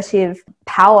assertive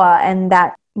power and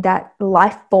that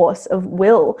life force of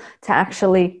will to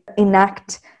actually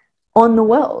enact on the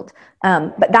world.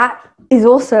 But that is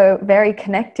also very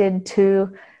connected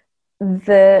to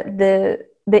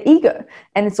the ego,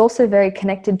 and it's also very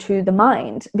connected to the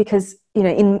mind, because, you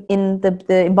know, in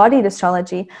the embodied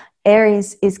astrology,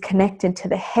 Aries is connected to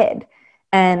the head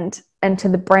and to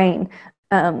the brain.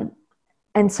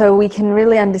 And so we can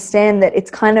really understand that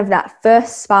it's kind of that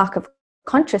first spark of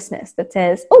consciousness that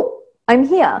says, oh, I'm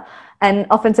here, and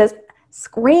often says,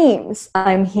 screams,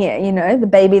 I'm here. You know, the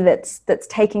baby that's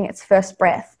taking its first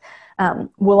breath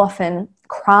will often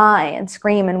cry and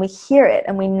scream, and we hear it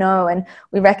and we know and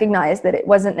we recognize that it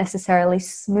wasn't necessarily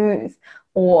smooth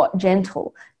or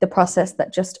gentle, the process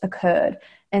that just occurred.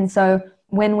 And so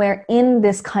when we're in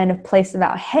this kind of place of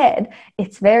our head,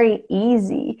 it's very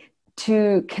easy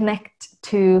to connect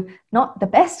to not the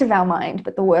best of our mind,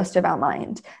 but the worst of our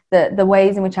mind, the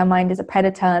ways in which our mind is a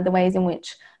predator, the ways in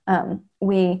which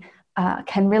we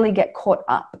can really get caught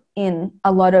up in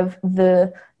a lot of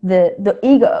the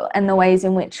ego, and the ways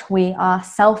in which we are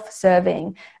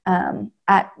self-serving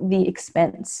at the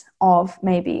expense of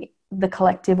maybe the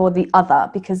collective or the other,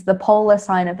 because the polar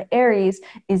sign of Aries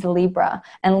is Libra,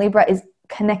 and Libra is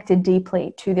connected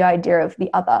deeply to the idea of the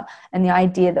other, and the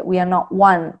idea that we are not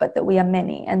one, but that we are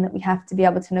many, and that we have to be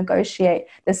able to negotiate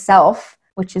the self,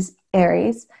 which is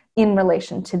Aries, in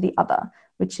relation to the other,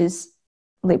 which is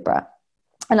Libra.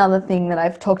 Another thing that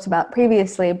I've talked about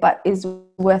previously, but is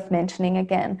worth mentioning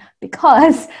again,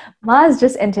 because Mars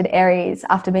just entered Aries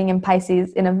after being in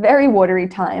Pisces in a very watery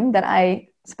time that I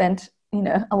spent, you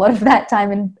know, a lot of that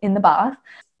time in the bath.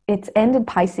 It's ended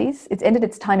Pisces. It's ended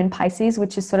its time in Pisces,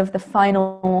 which is sort of the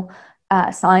final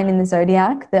sign in the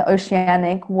zodiac, the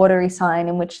oceanic, watery sign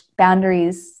in which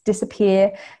boundaries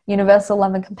disappear, universal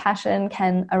love and compassion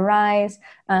can arise,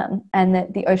 and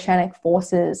that the oceanic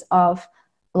forces of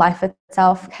life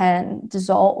itself can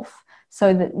dissolve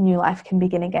so that new life can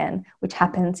begin again, which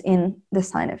happens in the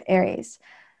sign of Aries.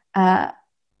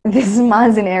 This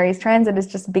Mars in Aries transit has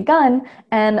just begun,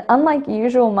 and unlike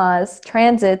usual Mars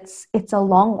transits, it's a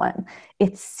long one.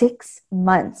 It's 6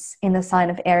 months in the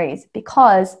sign of Aries,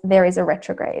 because there is a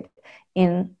retrograde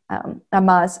in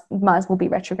Mars will be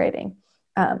retrograding.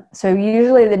 So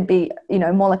usually there'd be, you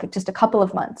know, more like just a couple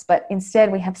of months, but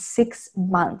instead we have 6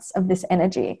 months of this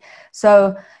energy.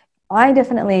 So I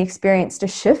definitely experienced a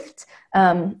shift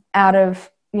out of,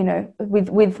 you know,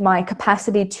 with my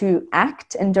capacity to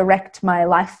act and direct my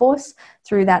life force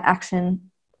through that action.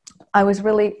 I was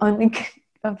really only,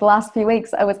 of the last few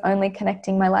weeks, I was only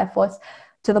connecting my life force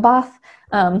to the bath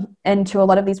and to a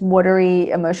lot of these watery,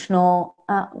 emotional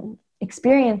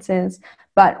experiences.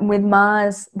 But with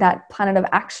Mars, that planet of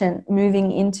action,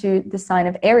 moving into the sign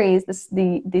of Aries,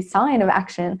 the sign of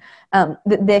action,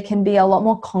 there can be a lot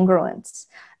more congruence.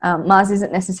 Mars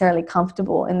isn't necessarily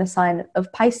comfortable in the sign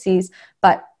of Pisces,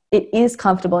 but it is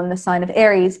comfortable in the sign of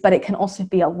Aries, but it can also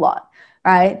be a lot,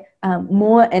 right?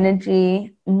 More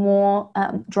energy, more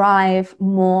drive,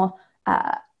 more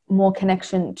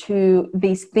connection to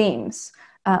these themes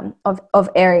of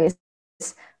Aries.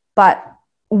 But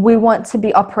we want to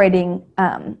be operating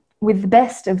with the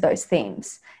best of those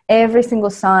themes. Every single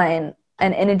sign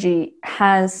and energy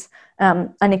has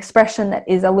an expression that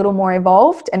is a little more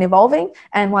evolved and evolving,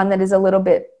 and one that is a little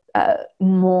bit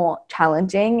more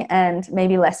challenging and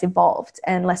maybe less evolved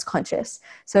and less conscious.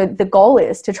 So the goal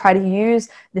is to try to use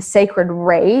the sacred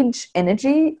rage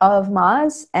energy of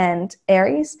Mars and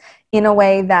Aries in a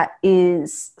way that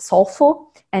is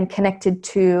soulful and connected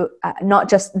to not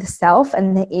just the self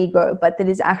and the ego, but that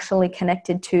is actually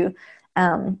connected to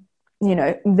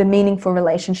the meaningful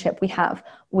relationship we have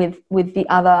with the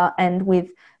other, and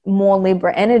with more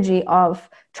Libra energy of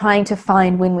trying to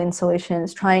find win-win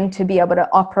solutions, trying to be able to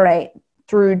operate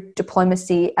through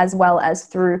diplomacy as well as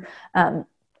through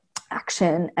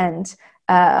action, and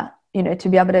to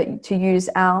be able to use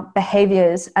our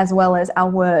behaviors as well as our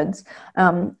words.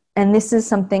 And this is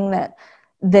something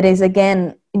that is,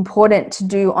 again, important to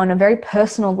do on a very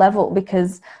personal level,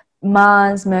 because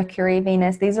Mars, Mercury,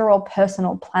 Venus, these are all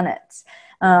personal planets.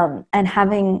 And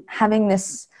having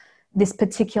this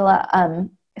particular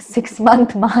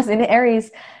 6-month Mars in Aries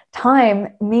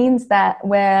time means that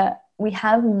we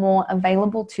have more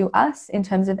available to us in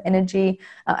terms of energy.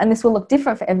 And this will look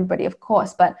different for everybody, of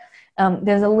course, but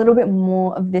there's a little bit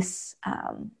more of this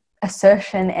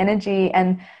assertion energy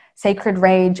and sacred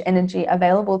rage energy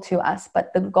available to us.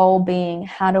 But the goal being,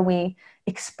 how do we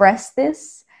express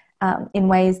this in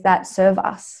ways that serve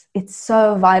us? It's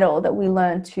so vital that we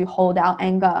learn to hold our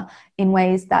anger in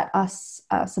ways that are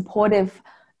supportive,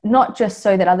 not just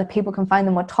so that other people can find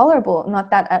them more tolerable, not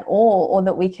that at all, or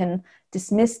that we can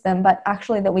dismiss them, but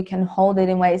actually that we can hold it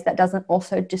in ways that doesn't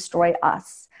also destroy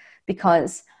us.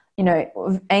 Because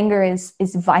anger is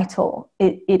vital.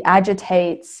 It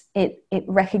agitates. It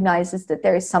recognizes that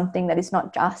there is something that is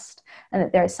not just, and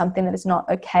that there is something that is not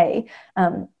okay.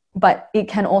 But it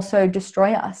can also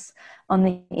destroy us on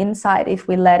the inside if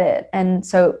we let it. And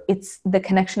so it's the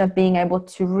connection of being able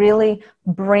to really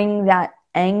bring that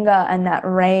anger and that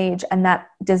rage and that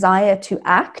desire to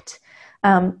act,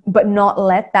 but not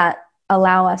let that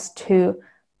allow us to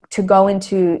go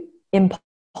into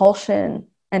impulsion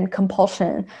and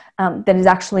compulsion that is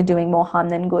actually doing more harm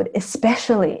than good,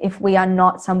 especially if we are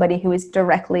not somebody who is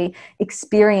directly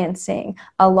experiencing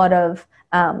a lot of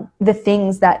the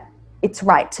things that it's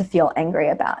right to feel angry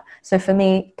about. So for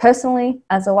me personally,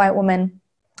 as a white woman,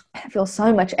 I feel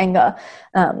so much anger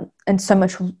and so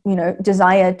much,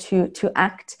 desire to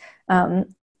act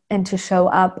and to show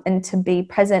up and to be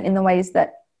present in the ways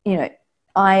that,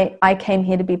 I came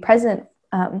here to be present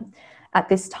at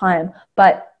this time.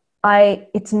 But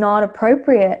it's not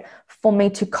appropriate for me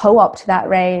to co-opt that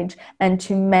rage and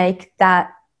to make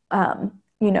that,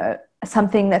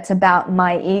 something that's about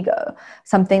my ego,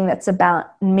 something that's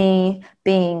about me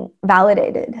being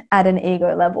validated at an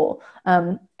ego level,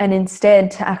 and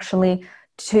instead to actually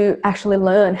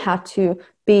learn how to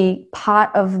be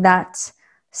part of that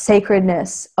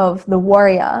sacredness of the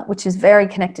warrior, which is very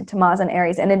connected to Mars and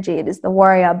Aries energy. It is the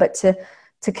warrior, but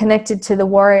to connect it to the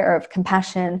warrior of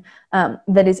compassion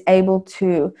that is able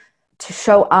to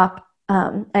show up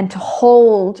and to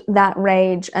hold that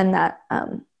rage and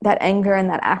that anger and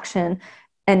that action,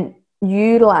 and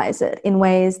utilize it in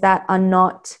ways that are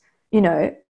not,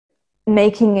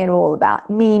 making it all about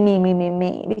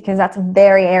me, because that's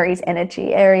very Aries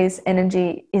energy. Aries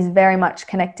energy is very much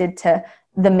connected to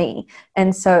the me.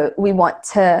 And so we want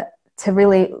to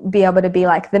really be able to be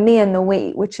like the me and the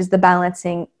we, which is the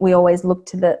balancing. We always look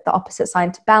to the opposite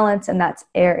sign to balance, and that's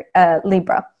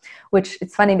Libra, which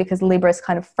it's funny because Libra's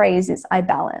kind of phrase is I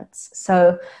balance.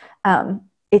 So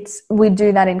we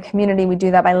do that in community. We do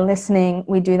that by listening.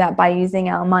 We do that by using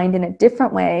our mind in a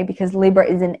different way, because Libra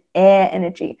is an air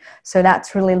energy. So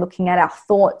that's really looking at our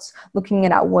thoughts, looking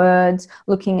at our words,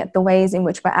 looking at the ways in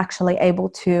which we're actually able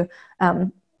to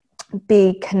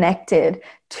be connected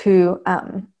to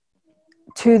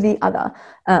the other,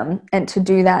 and to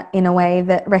do that in a way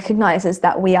that recognizes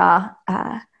that we are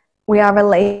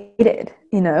related.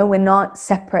 We're not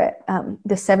separate.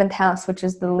 The 7th house, which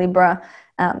is the Libra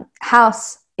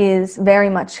house, is very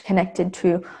much connected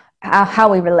to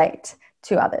how we relate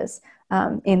to others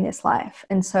in this life.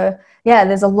 And so,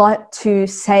 there's a lot to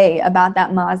say about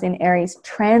that Mars in Aries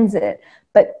transit,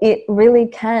 but it really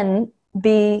can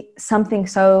be something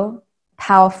so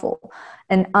powerful.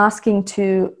 And asking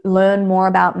to learn more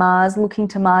about Mars, looking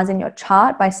to Mars in your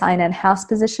chart by sign and house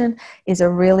position is a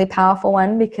really powerful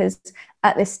one, because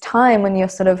at this time when you're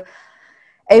sort of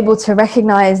able to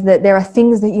recognize that there are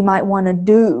things that you might want to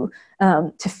do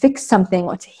to fix something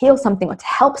or to heal something or to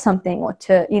help something or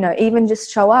to, even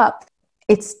just show up,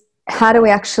 it's how do we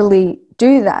actually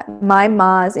do that? My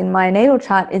Mars in my natal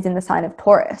chart is in the sign of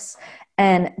Taurus.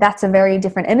 And that's a very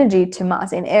different energy to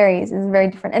Mars in Aries. It's a very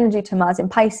different energy to Mars in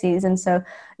Pisces. And so,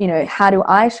 you know, how do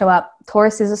I show up?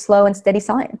 Taurus is a slow and steady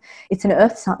sign. It's an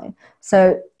earth sign.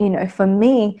 So, you know, for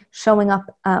me, showing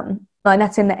up, and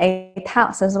that's in the 8th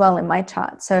house as well in my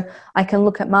chart. So I can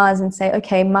look at Mars and say,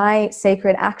 okay, my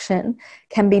sacred action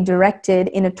can be directed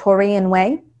in a Taurian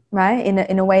way, right?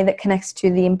 In a way that connects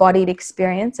to the embodied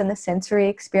experience and the sensory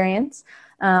experience,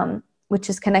 which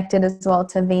is connected as well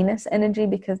to Venus energy,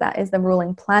 because that is the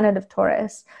ruling planet of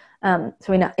Taurus.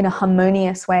 So in a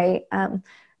harmonious way,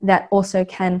 that also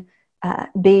can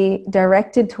be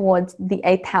directed towards the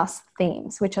 8th house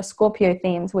themes, which are Scorpio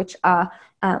themes, which are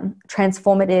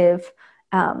transformative,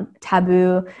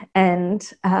 taboo, and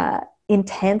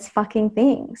intense fucking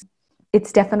things.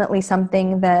 It's definitely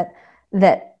something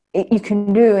that you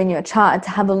can do in your chart to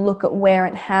have a look at where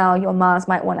and how your Mars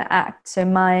might want to act. So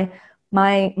my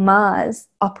Mars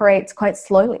operates quite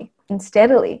slowly and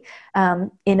steadily,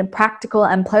 in a practical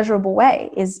and pleasurable way,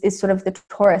 is sort of the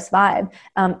Taurus vibe,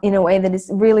 in a way that is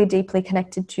really deeply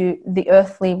connected to the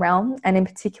earthly realm, and in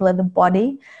particular the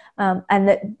body, and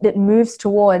that moves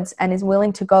towards and is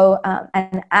willing to go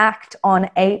and act on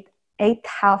 8th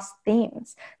house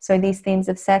themes. So these themes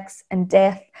of sex and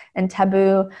death and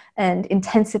taboo and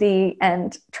intensity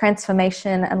and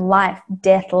transformation and life,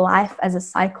 death, life as a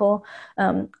cycle,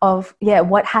 of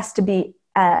what has to be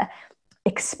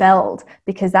expelled,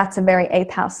 because that's a very 8th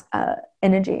house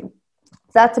energy.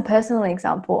 So that's a personal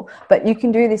example, but you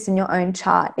can do this in your own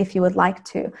chart if you would like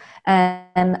to.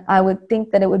 And I would think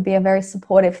that it would be a very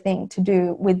supportive thing to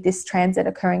do with this transit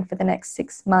occurring for the next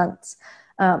 6 months.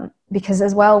 Because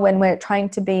as well, when we're trying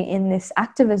to be in this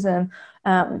activism,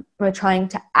 we're trying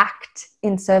to act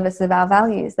in service of our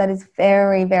values. That is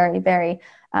very, very, very,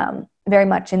 very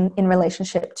much in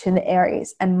relationship to the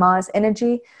Aries and Mars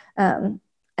energy.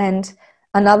 And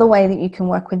another way that you can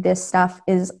work with this stuff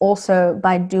is also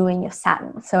by doing your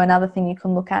Saturn. So another thing you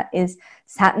can look at is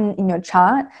Saturn in your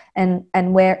chart,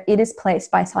 and where it is placed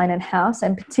by sign and house,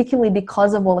 and particularly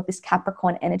because of all of this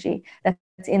Capricorn energy that's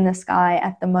in the sky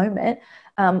at the moment.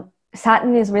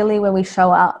 Saturn is really where we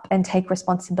show up and take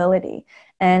responsibility,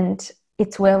 and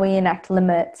it's where we enact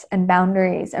limits and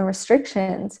boundaries and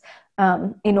restrictions,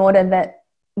 in order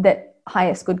that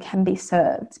highest good can be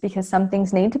served, because some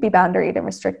things need to be boundaried and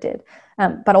restricted,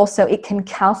 but also it can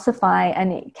calcify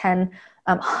and it can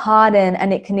harden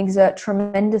and it can exert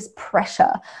tremendous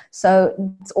pressure. So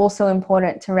it's also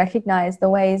important to recognize the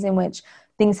ways in which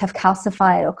things have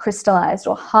calcified or crystallized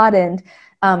or hardened,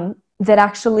 that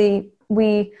actually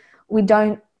we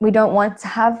don't want to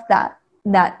have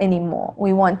that anymore.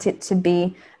 We want it to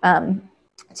be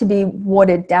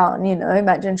watered down. You know,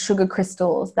 imagine sugar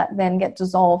crystals that then get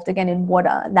dissolved again in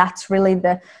water. That's really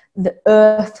the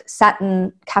Earth,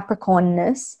 Saturn,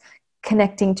 Capricornness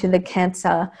connecting to the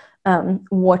Cancer,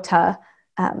 water,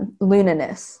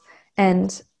 lunarness.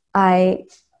 And I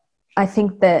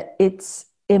think that it's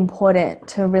important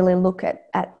to really look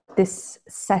at this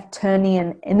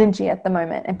Saturnian energy at the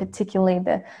moment, and particularly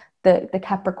the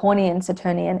Capricornian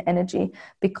Saturnian energy,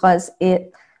 because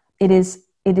it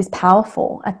is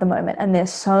powerful at the moment, and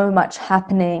there's so much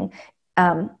happening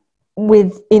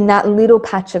within that little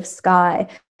patch of sky.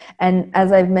 And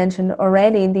as I've mentioned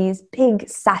already, these big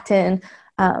Saturn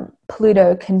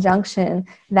Pluto conjunction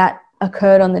that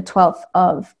occurred on the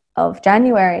 12th of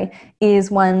January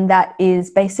is one that is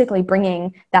basically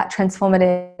bringing that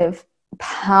transformative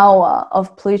power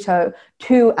of Pluto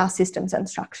to our systems and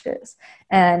structures.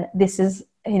 And this is,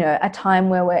 you know, a time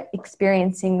where we're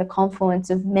experiencing the confluence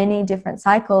of many different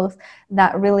cycles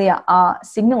that really are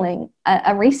signaling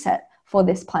a reset for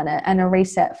this planet and a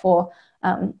reset for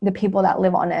the people that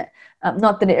live on it.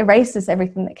 Not that it erases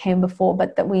everything that came before,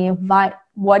 but that we invite,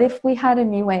 what if we had a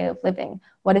new way of living?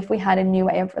 What if we had a new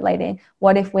way of relating?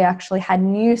 What if we actually had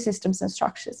new systems and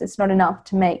structures? It's not enough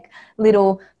to make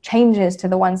little changes to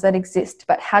the ones that exist,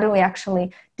 but how do we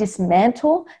actually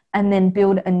dismantle and then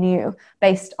build anew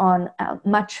based on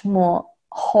much more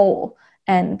whole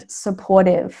and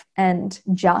supportive and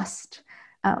just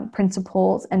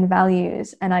principles and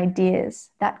values and ideas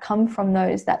that come from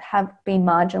those that have been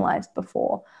marginalized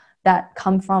before, that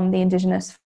come from the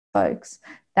Indigenous folks,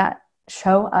 that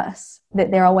show us that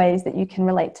there are ways that you can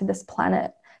relate to this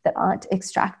planet that aren't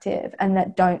extractive and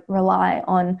that don't rely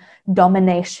on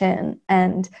domination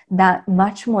and that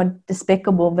much more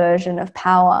despicable version of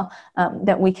power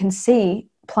that we can see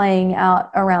playing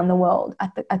out around the world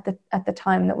at the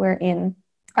time that we're in,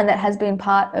 and that has been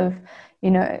part of, you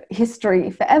know,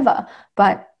 history forever.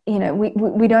 But, you know,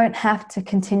 we don't have to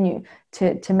continue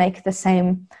to make the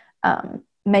same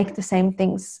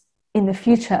things in the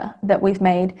future that we've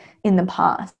made in the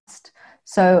past.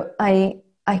 So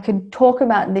I could talk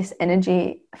about this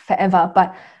energy forever,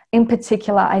 but in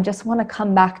particular, I just want to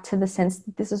come back to the sense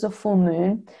that this is a full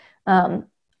moon and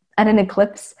an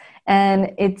eclipse,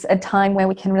 and it's a time where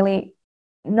we can really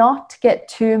not get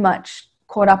too much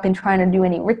caught up in trying to do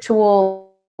any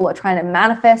ritual or trying to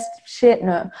manifest shit.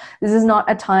 No, this is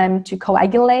not a time to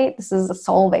coagulate. This is a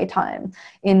solve time.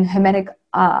 In Hermetic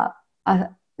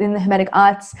in the Hermetic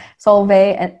arts, solve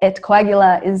and et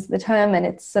coagula is the term, and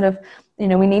it's sort of, you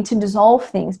know, we need to dissolve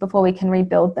things before we can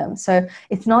rebuild them. So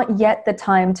it's not yet the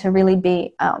time to really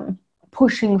be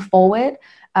pushing forward.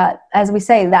 As we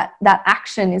say, that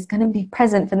action is going to be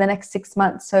present for the next 6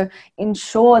 months. So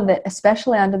ensure that,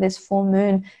 especially under this full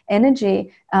moon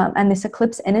energy and this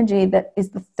eclipse energy that is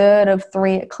the third of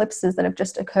 3 eclipses that have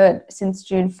just occurred since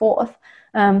June 4th,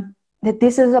 that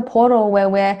this is a portal where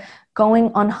we're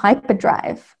going on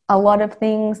hyperdrive. A lot of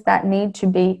things that need to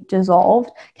be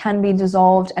dissolved can be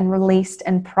dissolved and released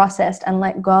and processed and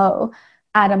let go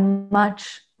at a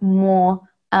much more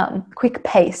quick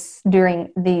pace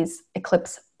during these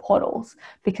eclipse portals,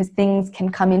 because things can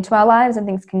come into our lives and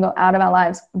things can go out of our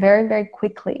lives very, very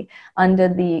quickly under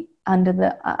the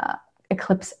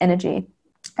eclipse energy.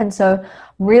 And so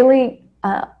really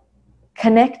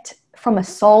connect from a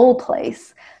soul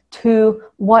place to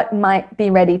what might be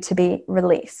ready to be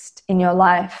released in your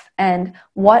life and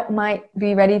what might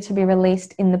be ready to be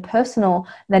released in the personal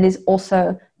that is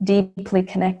also deeply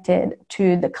connected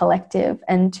to the collective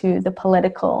and to the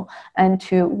political and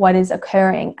to what is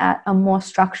occurring at a more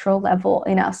structural level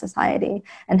in our society,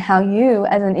 and how you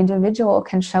as an individual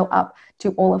can show up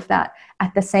to all of that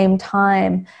at the same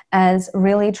time as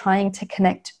really trying to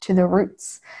connect to the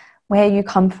roots, where you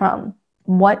come from,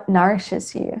 what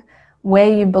nourishes you,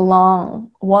 where you belong,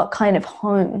 what kind of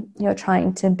home you're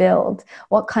trying to build,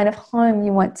 what kind of home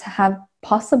you want to have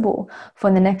possible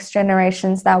for the next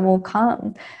generations that will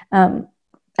come. And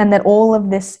that all of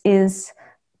this is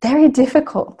very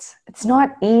difficult. It's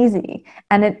not easy.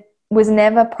 And it was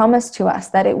never promised to us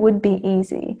that it would be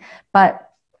easy. But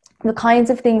the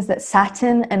kinds of things that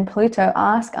Saturn and Pluto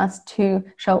ask us to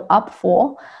show up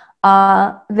for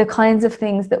are the kinds of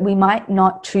things that we might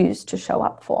not choose to show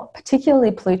up for, particularly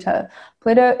Pluto.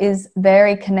 Pluto is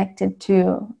very connected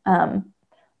to,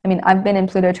 I've been in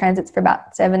Pluto transits for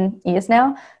about 7 years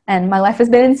now, and my life has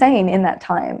been insane in that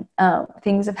time.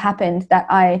 Things have happened that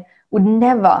I would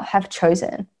never have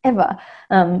chosen, ever.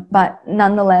 But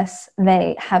nonetheless,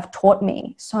 they have taught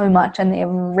me so much, and they have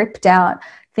ripped out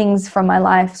things from my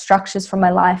life, structures from my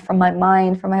life, from my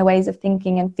mind, from my ways of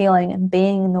thinking and feeling and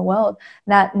being in the world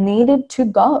that needed to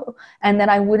go, and that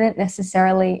I wouldn't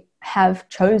necessarily have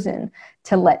chosen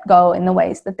to let go in the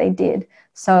ways that they did.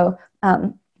 So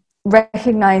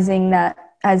recognizing that,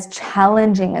 as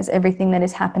challenging as everything that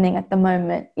is happening at the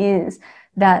moment is,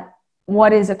 that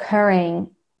what is occurring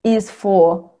is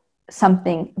for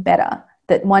something better,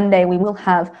 that one day we will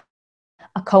have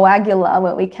a coagula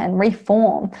where we can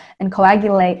reform and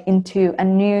coagulate into a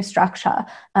new structure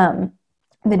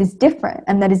that is different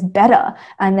and that is better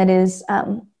and that is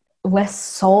less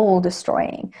soul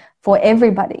destroying for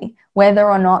everybody, whether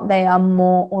or not they are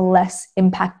more or less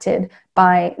impacted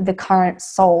by the current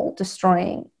soul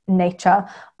destroying nature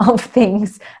of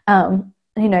things.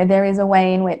 There is a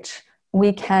way in which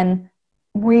we can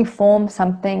reform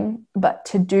something, but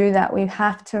to do that we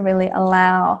have to really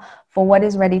allow for what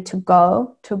is ready to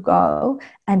go,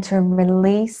 and to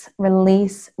release. We're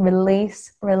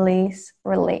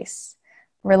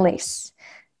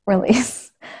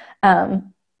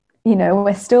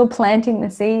still planting the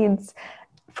seeds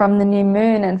from the new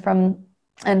moon and from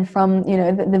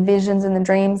the visions and the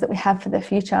dreams that we have for the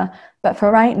future. But for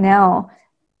right now,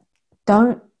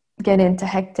 don't get into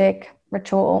hectic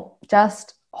ritual.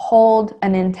 Just hold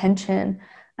an intention,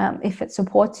 if it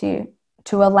supports you,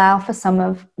 to allow for some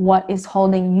of what is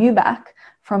holding you back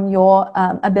from your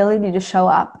ability to show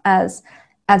up as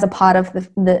a part of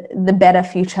the better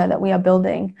future that we are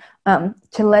building,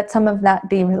 to let some of that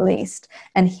be released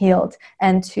and healed,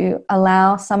 and to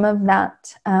allow some of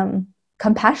that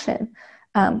compassion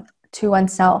to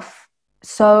oneself,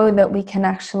 so that we can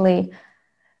actually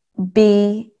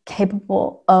be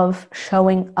capable of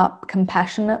showing up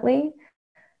compassionately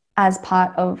as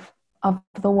part of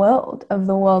the world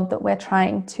that we're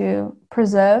trying to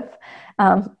preserve,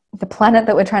 the planet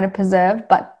that we're trying to preserve,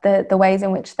 but the ways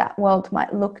in which that world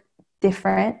might look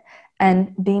different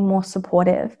and be more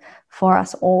supportive for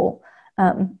us all.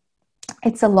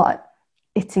 It's a lot.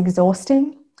 It's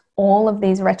exhausting. All of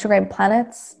these retrograde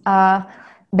planets are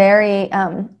very,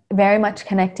 very much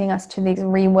connecting us to these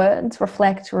rewords: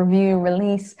 reflect, review,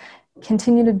 release,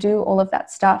 continue to do all of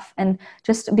that stuff, and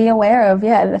just be aware of,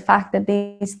 the fact that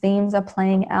these themes are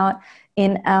playing out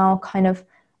in our kind of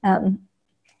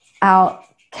our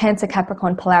Cancer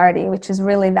Capricorn polarity, which is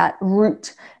really that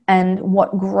root and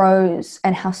what grows,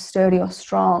 and how sturdy or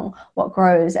strong what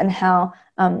grows, and how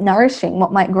nourishing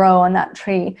what might grow on that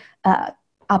tree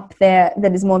up there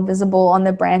that is more visible on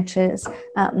the branches,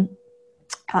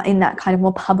 in that kind of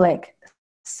more public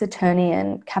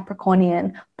Saturnian,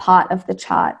 Capricornian part of the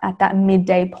chart at that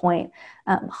midday point,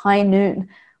 high noon,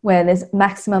 where there's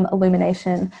maximum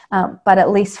illumination. But at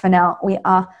least for now, we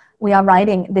are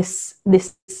writing this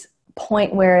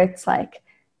point where it's like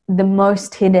the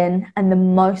most hidden and the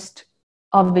most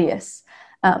obvious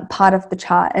part of the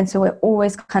chart. And so we're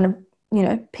always kind of,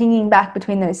 pinging back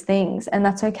between those things, and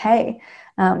that's okay.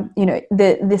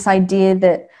 This idea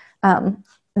that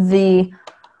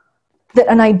that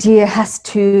an idea has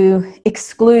to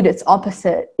exclude its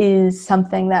opposite is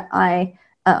something that I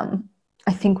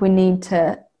think we need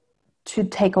to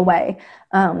take away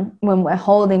when we're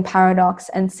holding paradox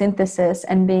and synthesis,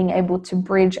 and being able to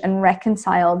bridge and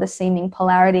reconcile the seeming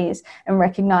polarities, and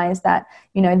recognize that,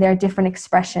 there are different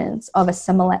expressions of a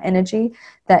similar energy,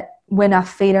 that when our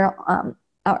feet are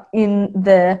in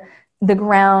the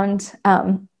ground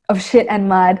of shit and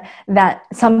mud, that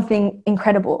something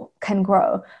incredible can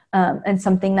grow, and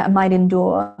something that might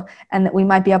endure, and that we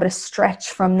might be able to stretch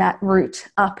from that root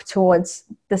up towards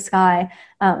the sky,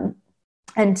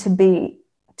 and to be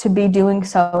doing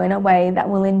so in a way that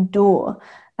will endure,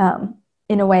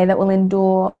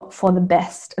 for the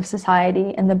best of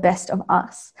society, and the best of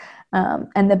us,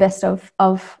 and the best of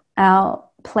our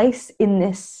place in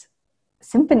this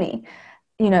symphony,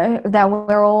 that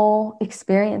we're all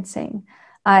experiencing.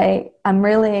 I'm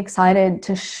really excited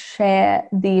to share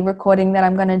the recording that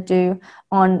I'm going to do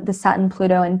on the Saturn,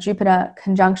 Pluto, and Jupiter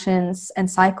conjunctions and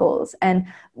cycles. And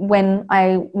when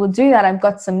I will do that, I've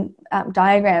got some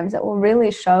diagrams that will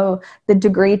really show the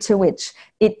degree to which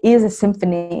it is a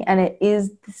symphony, and it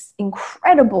is this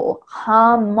incredible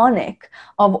harmonic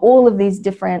of all of these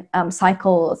different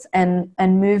cycles and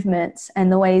movements,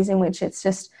 and the ways in which it's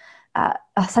just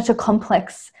such a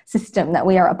complex system that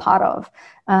we are a part of.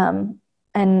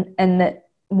 And that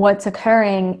what's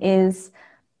occurring is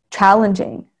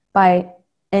challenging by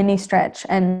any stretch,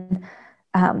 and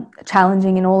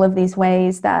challenging in all of these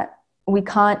ways that we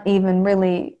can't even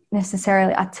really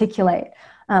necessarily articulate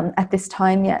at this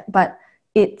time yet. But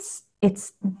it's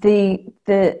the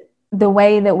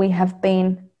way that we have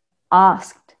been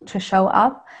asked to show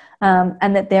up,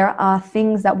 and that there are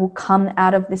things that will come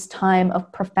out of this time of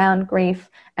profound grief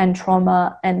and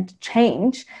trauma and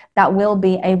change that will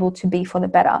be able to be for the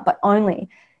better, but only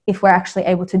if we're actually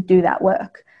able to do that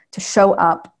work, to show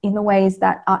up in the ways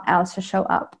that are ours to show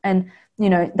up. And,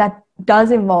 that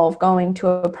does involve going to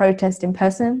a protest in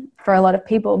person for a lot of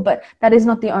people, but that is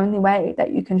not the only way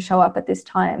that you can show up at this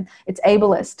time. It's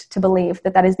ableist to believe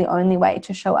that that is the only way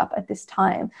to show up at this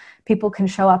time. People can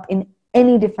show up in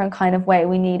any different kind of way.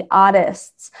 We need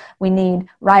artists, we need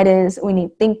writers, we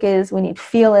need thinkers, we need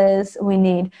feelers, we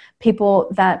need people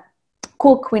that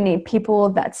cook, we need people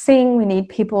that sing, we need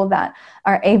people that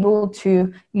are able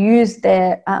to use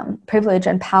their privilege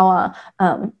and power,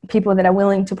 people that are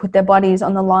willing to put their bodies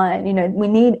on the line. We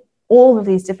need all of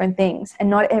these different things, and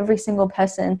not every single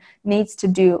person needs to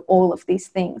do all of these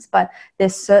things, but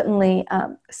there's certainly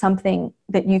something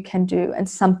that you can do, and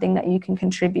something that you can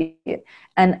contribute.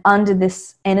 And under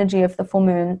this energy of the full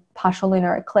moon partial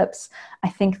lunar eclipse, I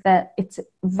think that it's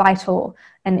vital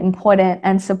and important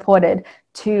and supported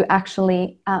to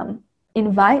actually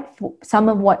invite some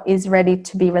of what is ready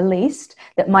to be released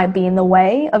that might be in the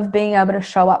way of being able to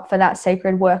show up for that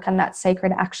sacred work and that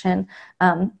sacred action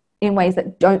in ways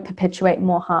that don't perpetuate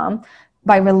more harm.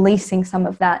 By releasing some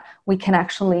of that, we can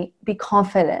actually be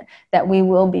confident that we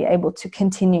will be able to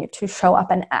continue to show up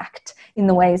and act in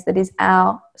the ways that is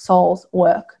our soul's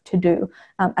work to do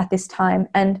at this time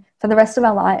and for the rest of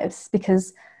our lives,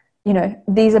 because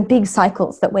these are big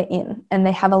cycles that we're in, and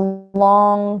they have a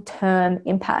long-term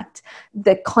impact.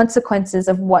 The consequences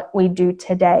of what we do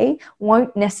today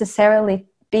won't necessarily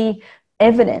be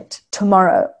evident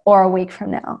tomorrow or a week from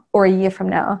now or a year from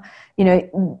now.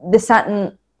 The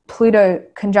Saturn Pluto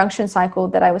conjunction cycle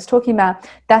that I was talking about,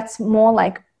 that's more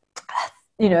like,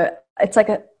 it's like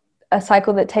a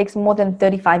cycle that takes more than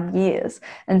 35 years.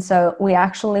 And so we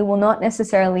actually will not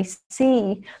necessarily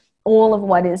see all of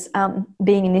what is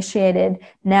being initiated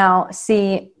now,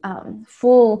 see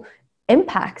full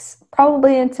impacts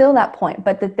probably until that point,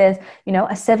 but that there's a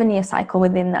 7-year cycle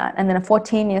within that, and then a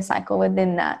 14-year cycle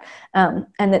within that,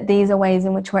 and that these are ways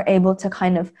in which we're able to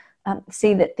kind of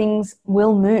see that things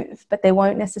will move, but they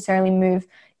won't necessarily move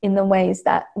in the ways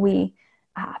that we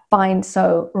find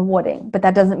so rewarding. But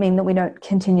that doesn't mean that we don't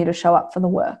continue to show up for the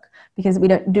work, because we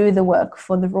don't do the work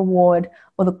for the reward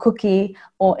or the cookie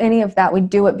or any of that. We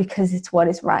do it because it's what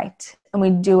is right. And we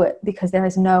do it because there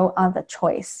is no other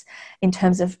choice in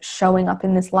terms of showing up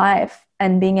in this life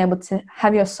and being able to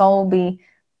have your soul be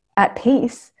at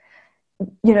peace.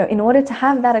 You know, in order to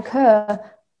have that occur,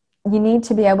 you need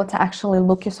to be able to actually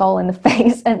look your soul in the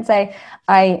face and say,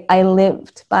 I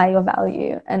lived by your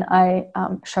value, and I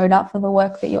showed up for the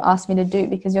work that you asked me to do,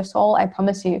 because your soul, I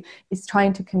promise you, is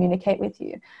trying to communicate with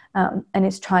you, and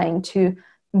is trying to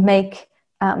make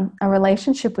a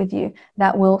relationship with you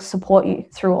that will support you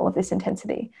through all of this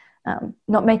intensity.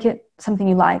 Not make it something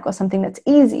you like or something that's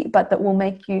easy, but that will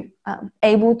make you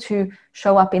able to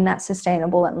show up in that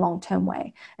sustainable and long-term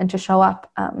way, and to show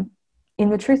up in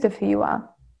the truth of who you are.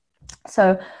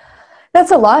 So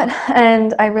that's a lot,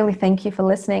 and I really thank you for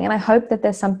listening, and I hope that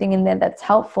there's something in there that's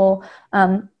helpful.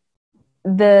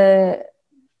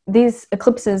 These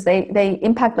eclipses, they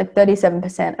impact like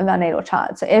 37% of our natal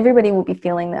chart, so everybody will be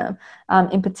feeling them,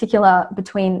 in particular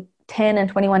between 10 and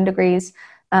 21 degrees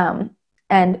and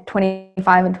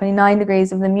 25 and 29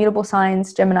 degrees of the mutable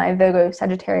signs, Gemini, Virgo,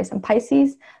 Sagittarius, and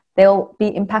Pisces. They'll be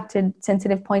impacted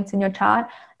sensitive points in your chart,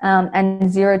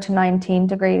 and 0 to 19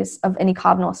 degrees of any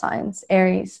cardinal signs,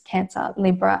 Aries, Cancer,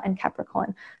 Libra, and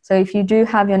Capricorn. So if you do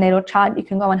have your natal chart, you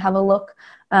can go and have a look,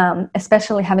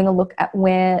 especially having a look at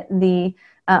where the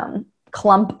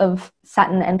clump of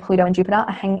Saturn and Pluto and Jupiter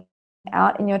are hanging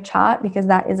out in your chart, because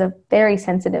that is a very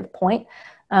sensitive point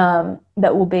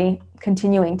that will be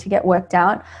continuing to get worked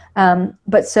out.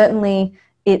 But certainly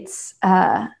it's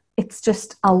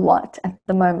just a lot at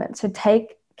the moment. So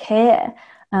take care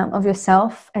of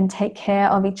yourself and take care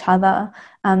of each other,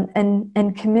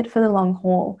 and commit for the long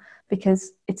haul,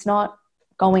 because it's not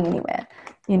going anywhere.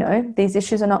 You know, these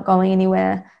issues are not going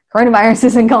anywhere. Coronavirus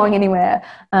isn't going anywhere.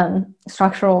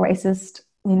 Structural racist,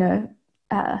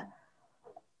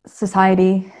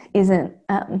 society isn't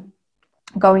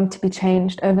going to be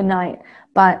changed overnight,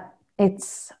 but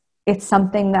it's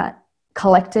something that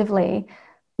collectively,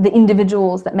 the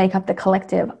individuals that make up the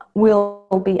collective will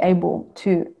be able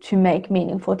to make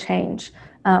meaningful change,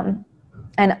 and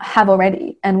have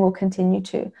already, and will continue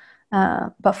to.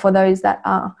 But for those that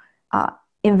are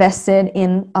invested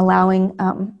in allowing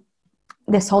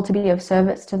their soul to be of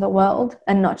service to the world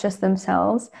and not just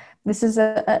themselves, this is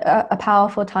a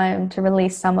powerful time to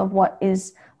release some of what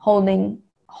is holding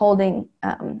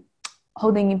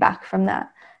you back from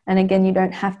that. And again, you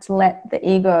don't have to let the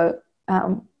ego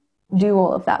do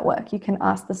all of that work. You can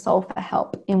ask the soul for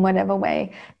help in whatever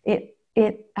way it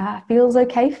feels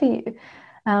okay for you.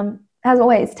 As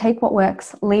always, take what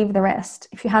works, leave the rest.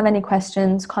 If you have any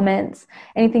questions, comments,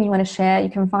 anything you want to share, you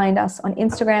can find us on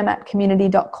Instagram at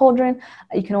community.cauldron.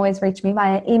 You can always reach me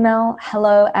via email,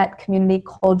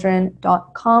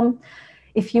 hello@communitycauldron.com.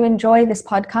 If you enjoy this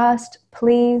podcast,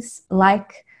 please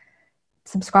like,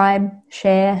 subscribe,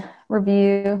 share,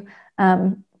 review,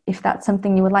 if that's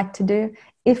something you would like to do.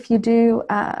 If you do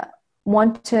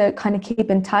want to kind of keep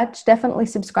in touch, definitely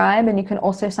subscribe, and you can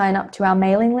also sign up to our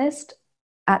mailing list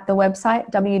at the website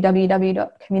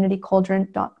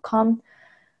www.communitycauldron.com.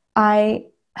 I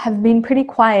have been pretty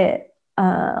quiet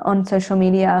on social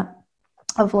media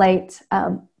of late,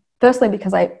 firstly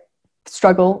because I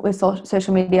struggle with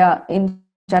social media in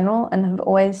general, and have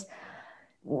always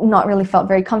not really felt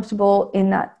very comfortable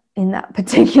in that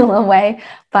particular way,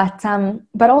 but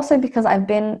also because I've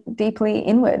been deeply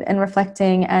inward and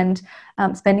reflecting, and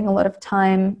spending a lot of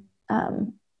time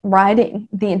riding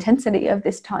the intensity of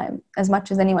this time as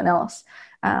much as anyone else.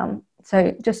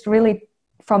 So just really,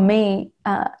 from me,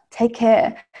 take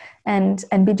care and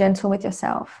be gentle with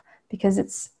yourself, because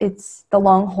it's the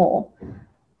long haul.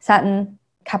 Saturn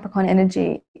Capricorn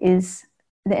energy is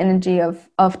the energy of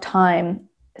time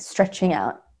stretching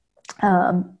out.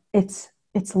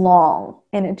 It's long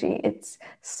energy, it's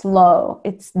slow,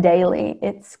 it's daily,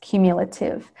 it's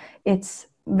cumulative. It's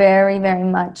very, very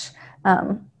much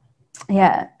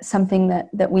something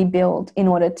that we build in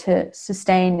order to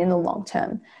sustain in the long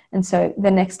term. And so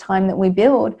the next time that we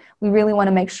build, we really want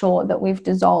to make sure that we've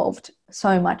dissolved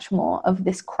so much more of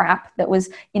this crap that was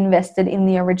invested in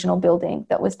the original building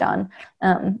that was done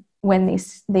when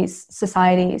these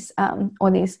societies or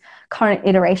these current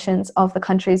iterations of the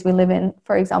countries we live in,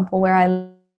 for example, where I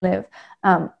live,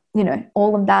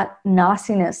 all of that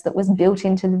nastiness that was built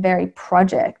into the very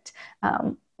project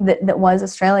that was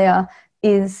Australia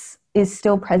is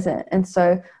still present. And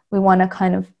so we want to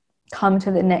kind of come to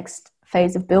the next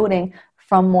phase of building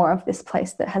from more of this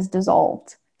place that has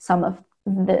dissolved some of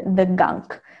the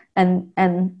gunk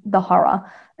and the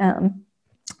horror.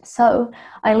 So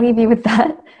I leave you with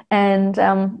that,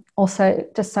 and also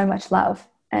just so much love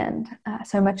and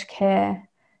so much care,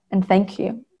 and thank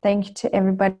you to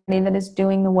everybody that is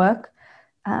doing the work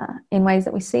in ways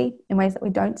that we see, in ways that we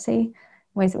don't see, in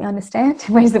ways that we understand,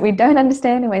 in ways that we don't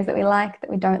understand, in ways that we like, that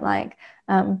we don't like.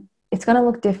 It's going to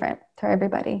look different for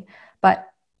everybody, but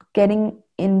getting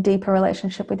in deeper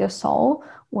relationship with your soul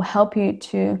will help you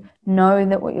to know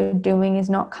that what you're doing is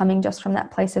not coming just from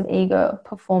that place of ego,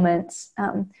 performance,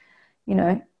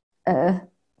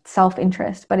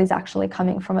 self-interest, but is actually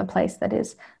coming from a place that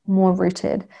is more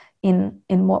rooted in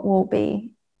what will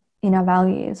be in our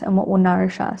values and what will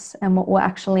nourish us and what will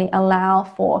actually allow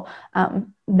for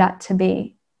that to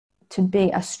be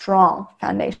a strong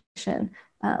foundation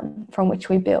from which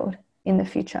we build in the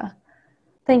future.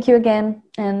 Thank you again,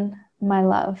 and my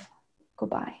love.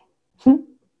 Goodbye.